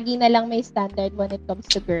parang lagi na lang may standard when it comes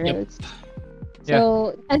to girls. Yep.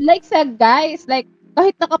 So, unlike sa guys, like,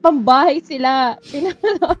 kahit nakapambahay sila,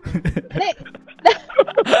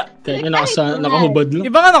 Kaya nakahubad lang.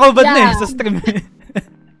 Iba nga nakahubad na sa stream.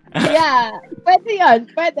 Yeah, pwede yun.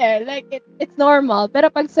 Pwede. Like, it's normal. Pero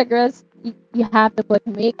pag sa girls, you have to put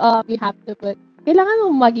makeup, kailangan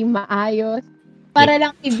mo maging maayos para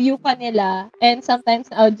lang i-view ka nila and sometimes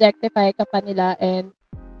objectify ka pa nila and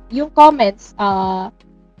yung comments,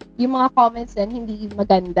 yung mga comments din, hindi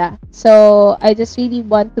maganda. So, I just really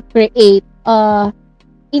want to create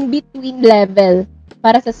in-between level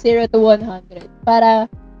para sa 0 to 100.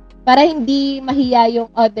 Para hindi mahiya yung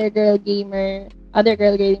other girl gamer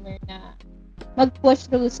na mag-push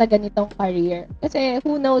through sa ganitong career. Kasi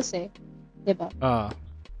who knows diba?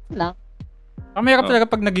 Lang. Ang mahirap talaga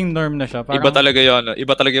pag naging norm na siya. Parang,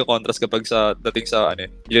 Iba talaga yung contrast kapag dating sa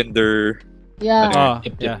gender. Yeah.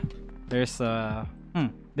 Yeah. There's a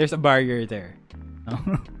barrier there.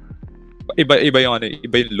 Iba yung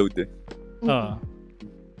load.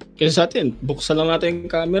 Kasi sa atin, buksan lang natin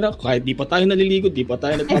yung camera, kahit di pa tayo naliligo, di pa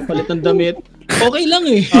tayo nagpapalit ng damit, okay lang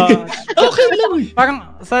okay lang Parang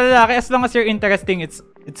sa lalaki, as long as you're interesting, it's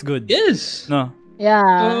good. Yes. No?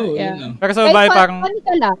 Yeah. Pero sa babae, parang Funny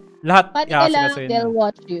ka lang. lahat, They'll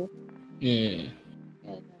watch you. Yeah.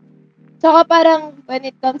 Saka parang when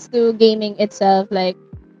it comes to gaming itself, like,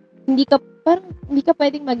 hindi ka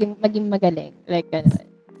pwedeng maging magaling. Like, ganun.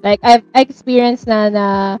 Like, I've experienced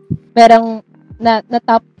na merong na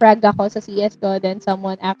top frag ako sa CS:GO, then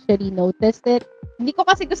someone actually noticed it. Hindi ko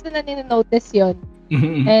kasi gusto na nino-notice yun.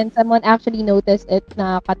 And someone actually noticed it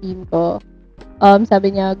na ka-team ko.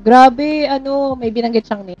 Sabi niya, grabe, may binanggit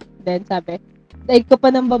siyang name. Then sabi, daig ko pa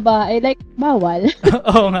ng babae. Like, bawal.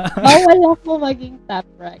 Oo nga. Bawal ako maging top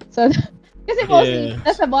frag. So, kasi mostly,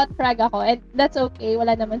 nasa bot frag ako. And that's okay.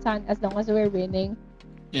 Wala naman sa akin as long as we're winning.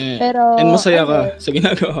 Yeah. Pero, and masaya ka sa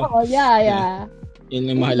ginagawa. Oo, yeah. Yun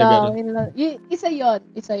yung mahalaga rin. Isa yun.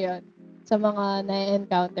 Sa mga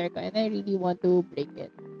na-encounter ko. And I really want to break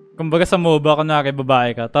it. Kumbaga sa MOBA, kunwari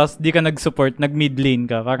babae ka, tapos di ka nag-support, nag-mid lane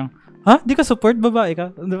ka, parang, di ka support, babae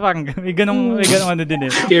ka? Parang, may ganong ano din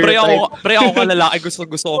eh. Pre ako kalalaki, gusto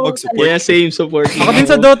ko mag-support. Yeah, same support. Ako din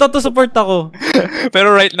sa Dota to support ako.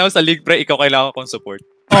 Pero right now, sa League, pre, ikaw kailangan kong support.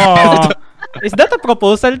 Oh, is that a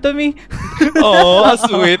proposal to me? Oh,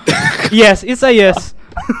 sweet. Yes, it's a yes.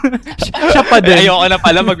 Siya pa din. Ayoko na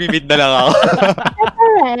pala, mag-mid na lang ako.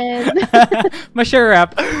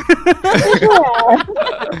 Masharap.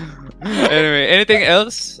 Anyway, anything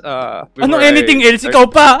else? Anong anything else?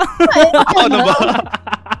 Ikaw pa? Ako na ba?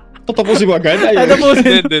 Tatapusin mo agad?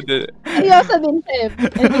 Tatapusin. Seryoso din, Chef.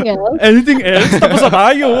 Anything else? Anything else? Tapos na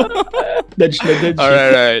tayo. Dodge.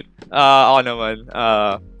 Alright. Ako naman.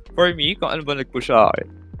 For me, kung ano ba nag-push sa akin?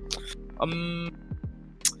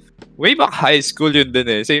 Way back high school yun din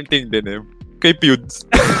eh. Same thing din eh. Kay Pewds.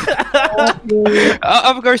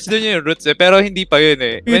 Of course, dun yung roots eh. Pero hindi pa yun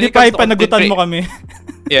eh. PewDiePie, panagutan mo kami.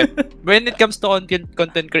 Yeah. When it comes to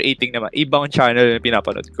content creating naman, ibang channel yung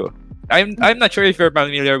pinapanood ko. I'm not sure if you're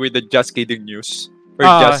familiar with the Just Kidding News or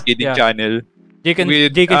Just Kidding channel. JK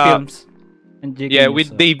Films. And JK News, with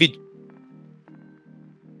David.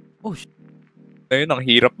 Oh, shit. Ayun, ang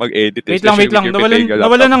hirap mag-edit. Wait lang.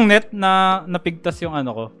 Nawala ng net na napigtas yung ano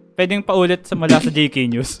ko. Pwedeng paulit mula sa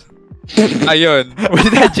JK News. Ayun.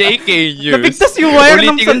 With the JK News. Napigtas yung wire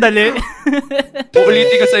ng sandali.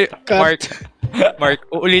 Uulitin ko sa'yo. Mark,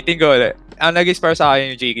 uulitin ko ulit. Ang nag-inspire sa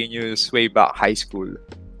akin yung JK News way back high school.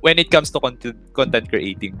 When it comes to content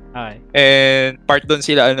creating. Okay. And part doon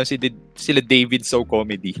sila David So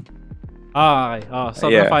Comedy. Okay.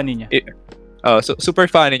 Sobrang funny niya. Super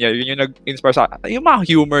funny niya. Yun yung nag-inspire sa akin. Yung mga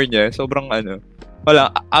humor niya, sobrang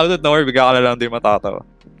wala, out of nowhere, bigla ka na lang din matatawa.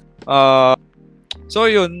 So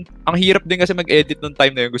yun, ang hirap din kasi mag-edit nung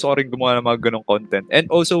time na yun. Gusto ko rin gumawa ng mga ganong content. And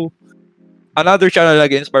also, another channel na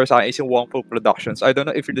nag-inspire sa akin is yung Wongful Productions. I don't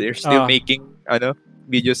know if they're still making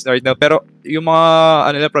videos right now. Pero yung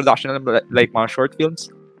mga production like mga short films,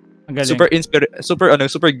 Ang galing.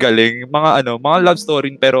 super galing. Mga love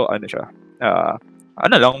story pero siya.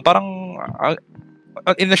 Parang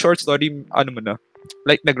in a short story,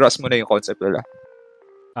 like nag-grasp mo na yung concept nila.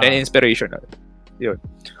 And inspirational. Yun.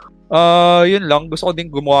 Yun lang. Gusto ko din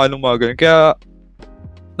gumawa ng mga ganun. Kaya,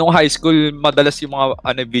 nung high school, madalas yung mga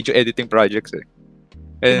video editing projects eh.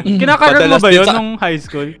 And Kinakaroon mo ba yun nung high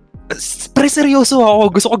school? Pre, seryoso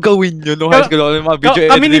ako. Gusto ko gawin yun nung high school. Yung mga video Kami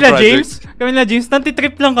editing nila projects. James,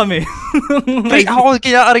 nantitrip lang kami. Pre, ako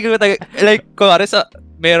kinakaroon ko talaga. Like, kunwari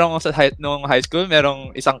nung high school,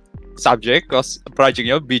 merong isang subject, project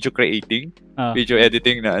nyo, video creating, video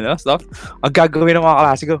editing na stuff. Ang gagawin ng mga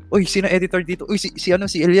klase ko, uy, sino editor dito? Uy, si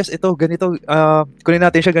Elias, ito, ganito, kunin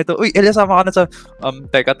natin siya ganito. Uy, Elias, sama ka na sa,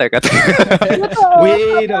 teka.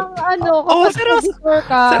 Wait up. Seryoso.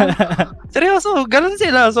 Seryoso, ganun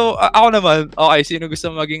sila. So, ako naman, okay, sino gusto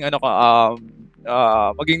maging,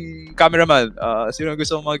 maging cameraman? Sino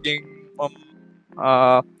gusto maging,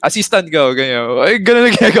 assistant ko, ganyan. Ay, ganun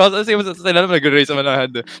lang ginagawa. Sila naman nag-raise naman ng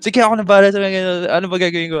hand. Sige, ako na bahala sa mga, ano ba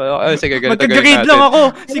gagawin ko? Sige, ganito Magka-grade lang ako.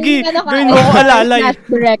 Sige, gawin mo ako alalay.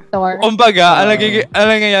 Director. Kumbaga, ang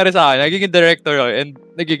nangyayari sa akin, nagiging director ako and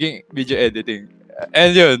nagiging video editing.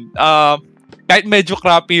 And yun, kahit medyo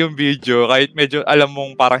crappy yung video, kahit medyo alam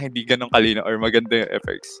mong parang hindi ganun kalina or maganda yung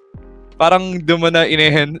effects, parang doon mo na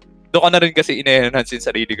doon ka na rin kasi ine-enhance yung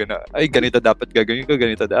sarili ko na, ay, ganito dapat gagawin ko,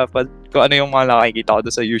 ganito dapat. Kung ano yung mga nakikita ko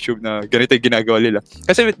doon sa YouTube na ganito yung ginagawa nila.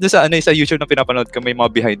 Kasi doon sa YouTube na pinapanood ko, may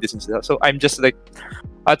mga behind the scenes. So, I'm just like,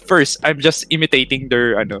 at first, I'm just imitating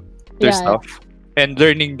their stuff and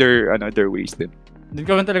learning their ways din. Doon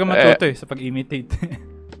ka man talaga matuto sa pag-imitate.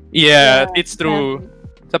 Yeah, it's true.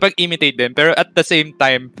 Sa pag-imitate din. Pero at the same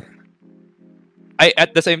time,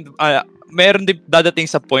 meron din dadating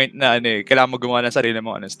sa point na kailangan mo gumawa ng sarili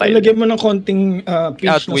mo style. Lagyan mo ng konting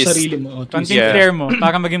pinch ng sarili mo. Konting flair mo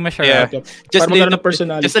para maging masarap. Yeah. Para magkaroon ng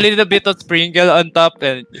personality. Just a little bit of sprinkle on top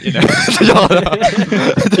and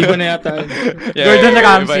Iba na yata. Gordon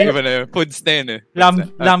Ramsay. Iba na yun. Foods na yun eh.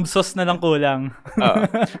 Lamb sauce na lang kulang.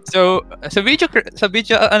 So, sa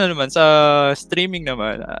streaming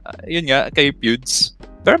naman, yun nga, kay Pewds.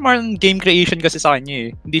 Pero more game creation kasi sa kanya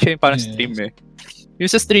eh. Hindi siya yung parang stream eh. Yung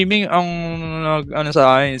sa streaming, sa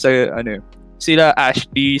akin, sila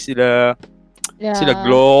Ashley, sila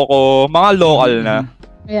Gloco, mga local na.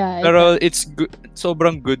 Yeah. Pero it's good,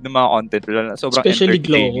 sobrang good na mga content nila. Sobrang especially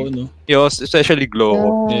entertaining. Gloco, no? Yes, especially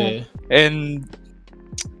Gloco. Yeah. And,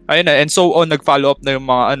 ayun na, and so on, nag-follow up na yung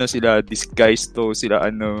mga, sila Disguise to, sila,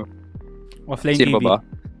 Offline sino TV. ba?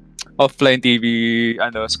 Offline TV,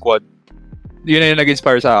 squad. Yun na yung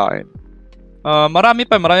nag-inspire sa akin. Marami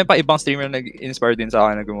pa ibang streamer na nag-inspire din sa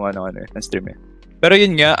akin na gumawa ng stream eh. Pero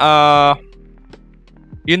yun nga,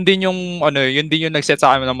 yun din yung nag-set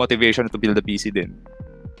sa akin ng motivation to build a PC din.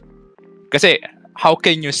 Kasi how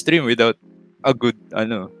can you stream without a good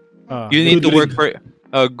you need to work for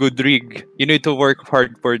a good rig. You need to work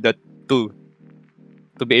hard for that too.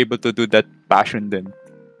 To be able to do that passion din.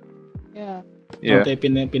 Yeah. Yeah. So,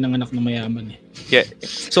 pinanganak na mayaman eh. Yeah.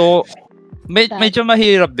 So medyo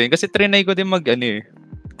mahirap din kasi trinay ko din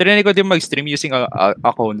mag-stream using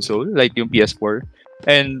a console like yung PS4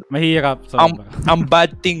 and mahirap ang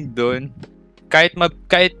bad thing doon kahit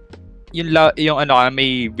yung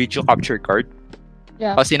may video capture card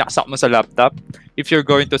kasi nakasakop mo sa laptop, if you're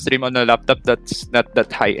going to stream on a laptop that's not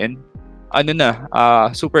that high end,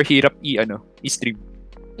 super hirap i-stream.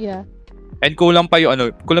 Yeah. And kulang pa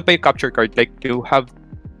yung capture card, like you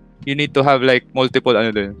need to have like multiple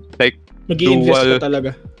like mag-i-invest ka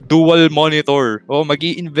talaga. Dual monitor.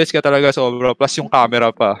 Mag-i-invest ka talaga sobra. Plus yung camera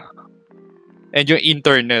pa. And yung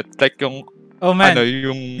internet. Like yung... Oh man.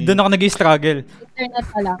 Yung... Doon ako nag-i-struggle. Internet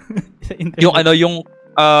pa lang. Yung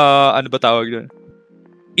ano ba tawag doon?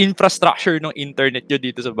 Infrastructure ng internet nyo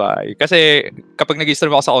dito sa bahay. Kasi kapag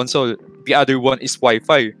nag-i-stream ako sa console, the other one is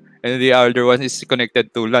Wi-Fi. And the other one is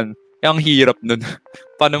connected to LAN. Ang hirap nun.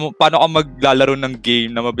 Paano ka maglalaro ng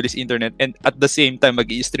game na mabilis internet and at the same time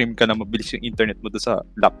mag-i-stream ka na mabilis yung internet mo doon sa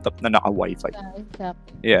laptop na naka-Wi-Fi.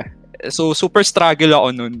 Yeah. So, super struggle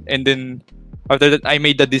ako nun. And then, after that, I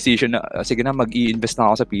made the decision na, sige na, mag-i-invest na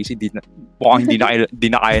ako sa PC. Mukhang hindi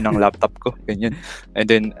na kaya ng laptop ko. Ganyan. And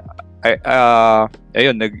then,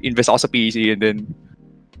 nag-invest ako sa PC and then,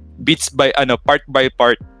 part by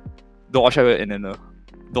part, doon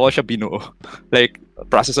ko siya binuo. Like,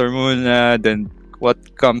 processor muna, then what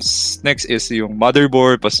comes next is yung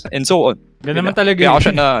motherboard, and so on. Ganun naman talaga Kaya ako yun.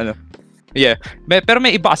 siya na, ano. Yeah. Pero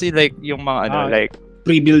may iba kasi like, yung mga, ano, like,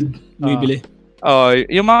 Pre-build, bibili.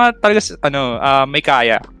 yung mga talaga, may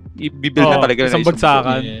kaya. I-build na talaga. Isang na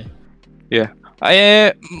bagsakan.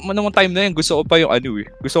 Nung time na yun, gusto ko pa yung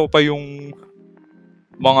Gusto ko pa yung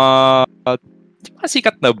mga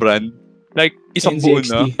sikat na brand. Like, isang buo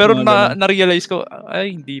na. NZXT, Pero mga ganun. na-realize ko,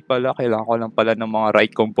 ay, hindi pala. Kailangan ko lang pala ng mga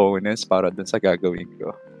right components para dun sa gagawin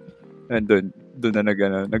ko. And doon na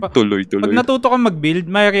nagtuloy-tuloy. Pag natuto ka mag-build,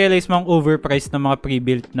 may realize mo ang overpriced ng mga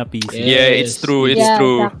pre-built na PC. Yeah, it's true. It's Yeah,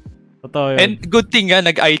 true. exactly. Totoo yun. And good thing nga,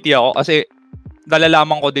 nag-IT ako kasi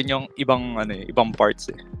nalalaman ko din yung ibang parts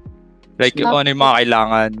eh. Like, Snap. ano yung mga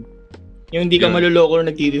kailangan. Yung hindi ka Yun. maluloko na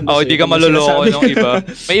nagtitinda Hindi ka Yung maluloko sinasabi. ng iba.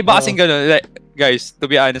 May iba kasing ganun. Like, guys, to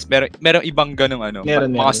be honest, merong ibang ganung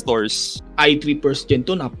Meron. mga stores. i3 first gen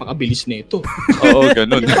to, napakabilis na ito. Oo,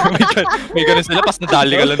 ganun. may ganun sila, pas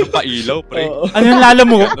nadali ka lang ng pailaw, pre. Oo.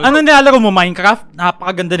 Anong nilalaro mo? Minecraft?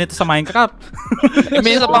 Napakaganda nito sa Minecraft.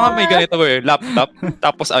 May isa pa nga may ganito laptop,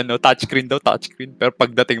 tapos touchscreen. Pero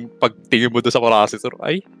pagtingin mo doon sa processor,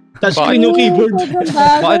 ay, Touchscreen yung keyboard.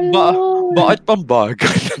 bakit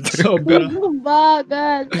pambagal? Sobra.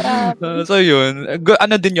 Bagal. Grabe. So yun,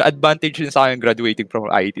 ano din yung advantage din sa akin graduating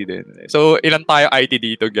from IT din. So ilan tayo IT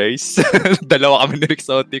dito, guys? Dalawa kami ni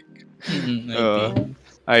Exotic.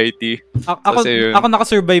 IT. Ako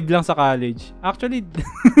nakasurvive lang sa college. Actually,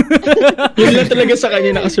 Yun lang talaga sa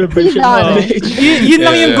kanya nakasurvive siya Oo. ng college. yun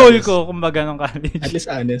lang yung Yeah. goal ko, kumbaga, ng college. At least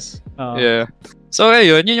honest. Oo. Yeah. So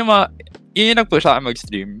ayun, yun yung nag-push sa akin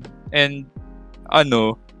mag-stream. And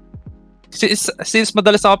since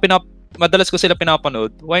madalas ko sila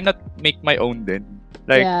pinapanood, why not make my own din?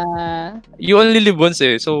 Like, Yeah. you only live once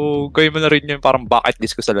eh. So, gawin mo na rin yung parang bucket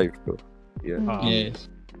list ko sa life ko. Yeah. Oo. Yes.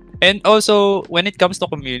 And also, when it comes to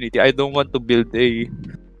community, I don't want to build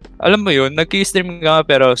alam mo yun, nag-stream nga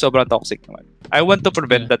pero sobrang toxic naman. I want to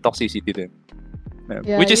prevent that toxicity din.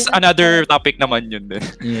 Yeah, Which is yun ang- another topic naman yun din.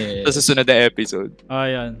 Yes. Sa susunod na episode.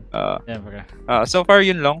 Yan. Uh, Siyempre. so far,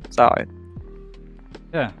 yun lang sa akin.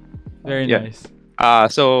 Very Yeah. nice.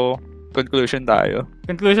 So, conclusion tayo.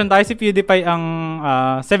 Conclusion tayo, si PewDiePie ang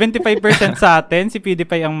 75% sa atin. Si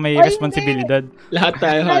PewDiePie ang may Ay, responsibilidad. Lahat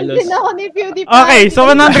tayo halos. Nandun ako ni PewDiePie. Okay, so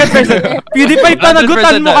 100%. PewDiePie,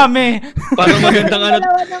 panagutan mo 100% kami. Parang magandang ano.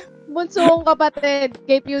 Dalawa ng bunso kong kapatid.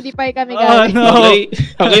 Kay PewDiePie kami Oh, galing. no.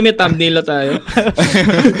 Okay, may thumbnail na tayo.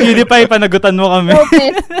 PewDiePie, panagutan mo kami.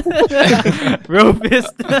 Lopez.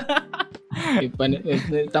 Ropist. May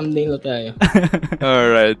thumbnail na tayo.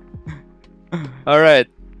 Alright.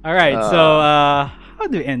 Alright, so, how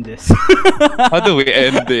do we end this? How do we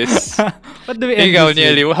end this? What do we end Ikaw, this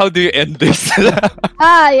with? Nieli, how do you end this?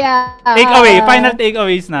 Yeah. Takeaway, final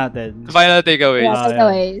takeaways natin. Final takeaway. Yeah,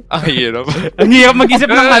 takeaways. Ang hirap. Ang hirap mag-isip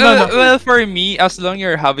ng ano, no? Well, for me, as long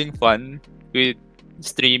you're having fun with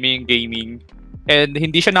streaming, gaming, and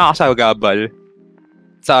hindi siya nakakasagabal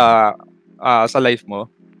sa life mo,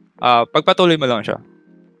 pagpatuloy mo lang siya.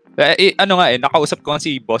 Nakausap ko nga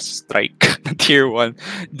si Boss Strike ng Tier 1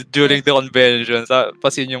 during the convention.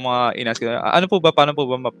 Pasin yung mga inas ko, paano po ba,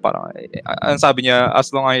 parang, ang sabi niya,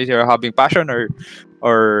 as long as you're having passion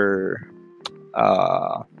or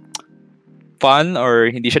fun or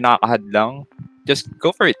hindi siya nakakahadlang, just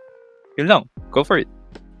go for it. Yun lang, go for it.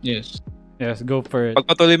 Yes. Yes, go for it.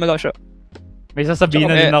 Pagpatuloy mo lang siya. May sasabihin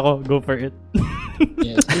na din ako, go for it.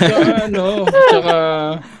 Yes. Tsaka,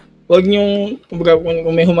 wag niyong, kumbaga,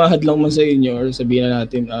 kung may humahadlang man sa inyo or sabihin na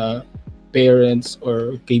natin, parents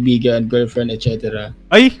or kaibigan, girlfriend, etc.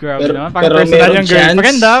 Ay, grabe naman. Parang pero personal merong yung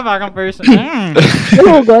girlfriend, chance. Parang personal.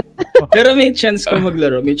 Hugot. Pero may chance kang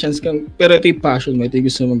maglaro, pero ito yung passion mo, ito yung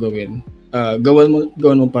gusto mong gawin. Gawan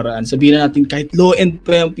mo paraan. Sabihin na natin kahit low-end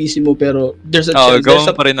pa yung PC mo, pero there's a chance. Gawin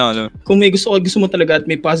pa rin na, Kung may gusto mo talaga at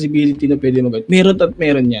may possibility na pwede mo gawin,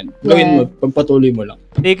 meron yan. Gawin mo, pagpatuloy mo lang.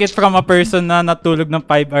 Take it from a person na natulog ng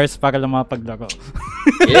 5 hours para lang mapaglaro.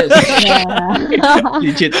 Yes. Yeah.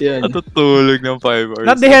 Legit yan. Natutulog ng 5 hours.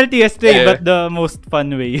 Not the healthiest way, Yeah. but the most fun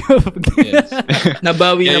way. Yes.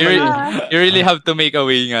 Nabawi Yeah, naman yun. you really have to make a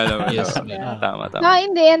way nga naman. Yes. Yeah. Tama.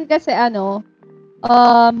 In the end kasi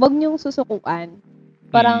wag niyong susukuan.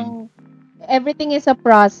 Parang everything is a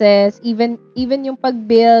process. Even yung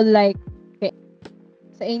pag-build, like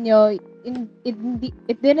sa inyo,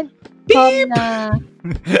 it didn't come na...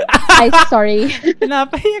 Ay, sorry.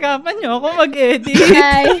 Napahirapan niyo ako mag-edit.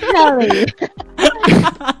 Ay, sorry.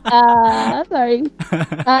 Sorry.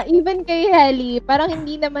 Even kay Helly, parang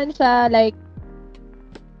hindi naman siya like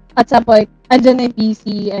at some point, andyan na yung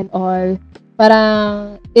PC and all.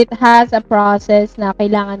 Parang it has a process na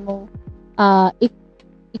kailangan mong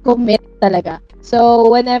i-commit talaga. So,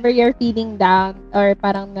 whenever you're feeling down or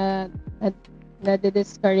parang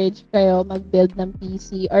na-discourage kayo mag-build ng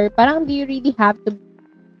PC? Or parang do you really have to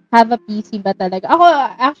have a PC ba talaga? Ako,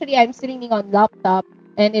 actually, I'm streaming on laptop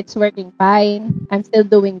and it's working fine. I'm still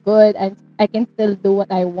doing good and I can still do what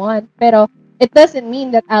I want. Pero it doesn't mean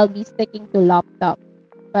that I'll be sticking to laptop.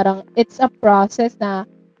 Parang it's a process na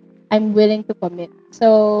I'm willing to commit.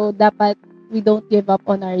 So, dapat we don't give up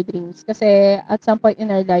on our dreams. Kasi at some point in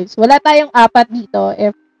our lives, wala tayong apat dito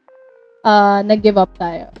if nag-give up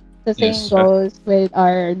tayo. The same Yes. goes with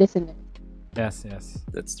our listeners. Yes.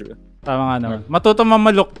 That's true. Tama nga naman. Matuto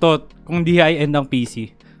mamaluktot kung di high-end ng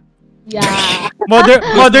PC. Yeah.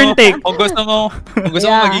 Modern take. Kung gusto mo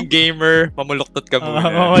Yeah. maging gamer, mamuluktot ka muna.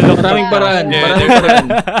 Mamaluktot. Maraming paraan. Yeah, Maraming paraan.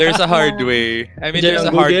 There's a hard way. I mean, Nandiyan there's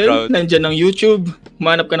ang a hard Google, route. nandiyan ang YouTube,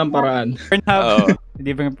 manap ka ng paraan. Oo.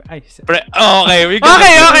 Hindi ba ay. Okay, we got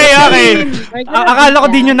Okay. We're gonna Akala ko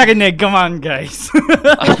do din that. yung narinig. Come on, guys.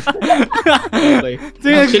 Okay.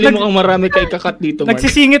 Actually, mukhang marami kay kakat dito, Mark.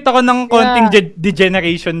 Nagsisingit ako ng konting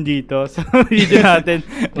degeneration dito sa video natin.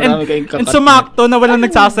 Marami kayong kakat. And sumakto na walang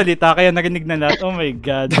nagsasalita kaya narinig na lahat. Oh my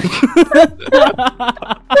God.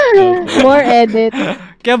 More edit.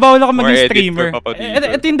 Kaya bawal ako More maging edit streamer. for Papa Dito.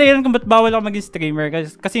 Ito yung dahilan kung ba't bawal ako maging streamer.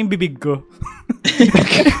 Kasi yung bibig ko.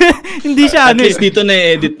 Hindi siya At least dito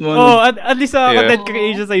na-edit mo. Oh, at least sa Yeah. content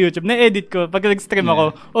creation sa YouTube, na-edit ko. Pag nag-stream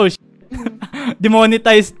ako, oh shit.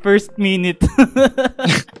 Demonetized first minute.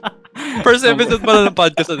 First episode pala ng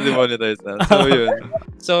podcast na demonetized na. So, yun.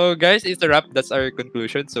 So, guys, it's a wrap. That's our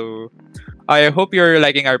conclusion. So, I hope you're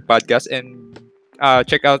liking our podcast and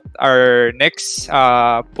check out our next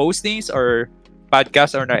postings or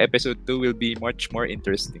podcast or our episode 2 will be much more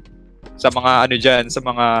interesting. Sa mga ano dyan, sa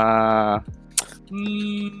mga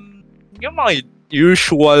yung mga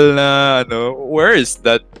usual na words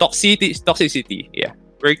that toxicity. Yeah.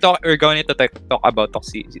 We're going to talk about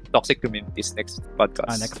toxic communities next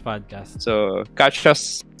podcast. Next podcast. So catch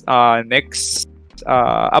us next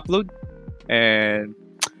upload, and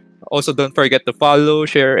also don't forget to follow,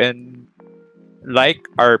 share, and like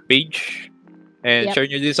our page. And Yep. share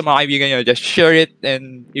nyo din sa mga kaibigan nyo. Just share it,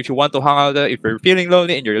 and if you want to hang out, if you're feeling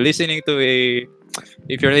lonely and you're listening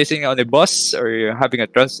on a bus or you're having a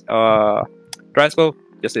transpo,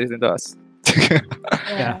 just listen to us.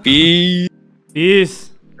 Yeah. Peace. Peace.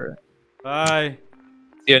 Alright. Bye.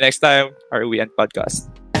 See you next time. Our We End Podcast.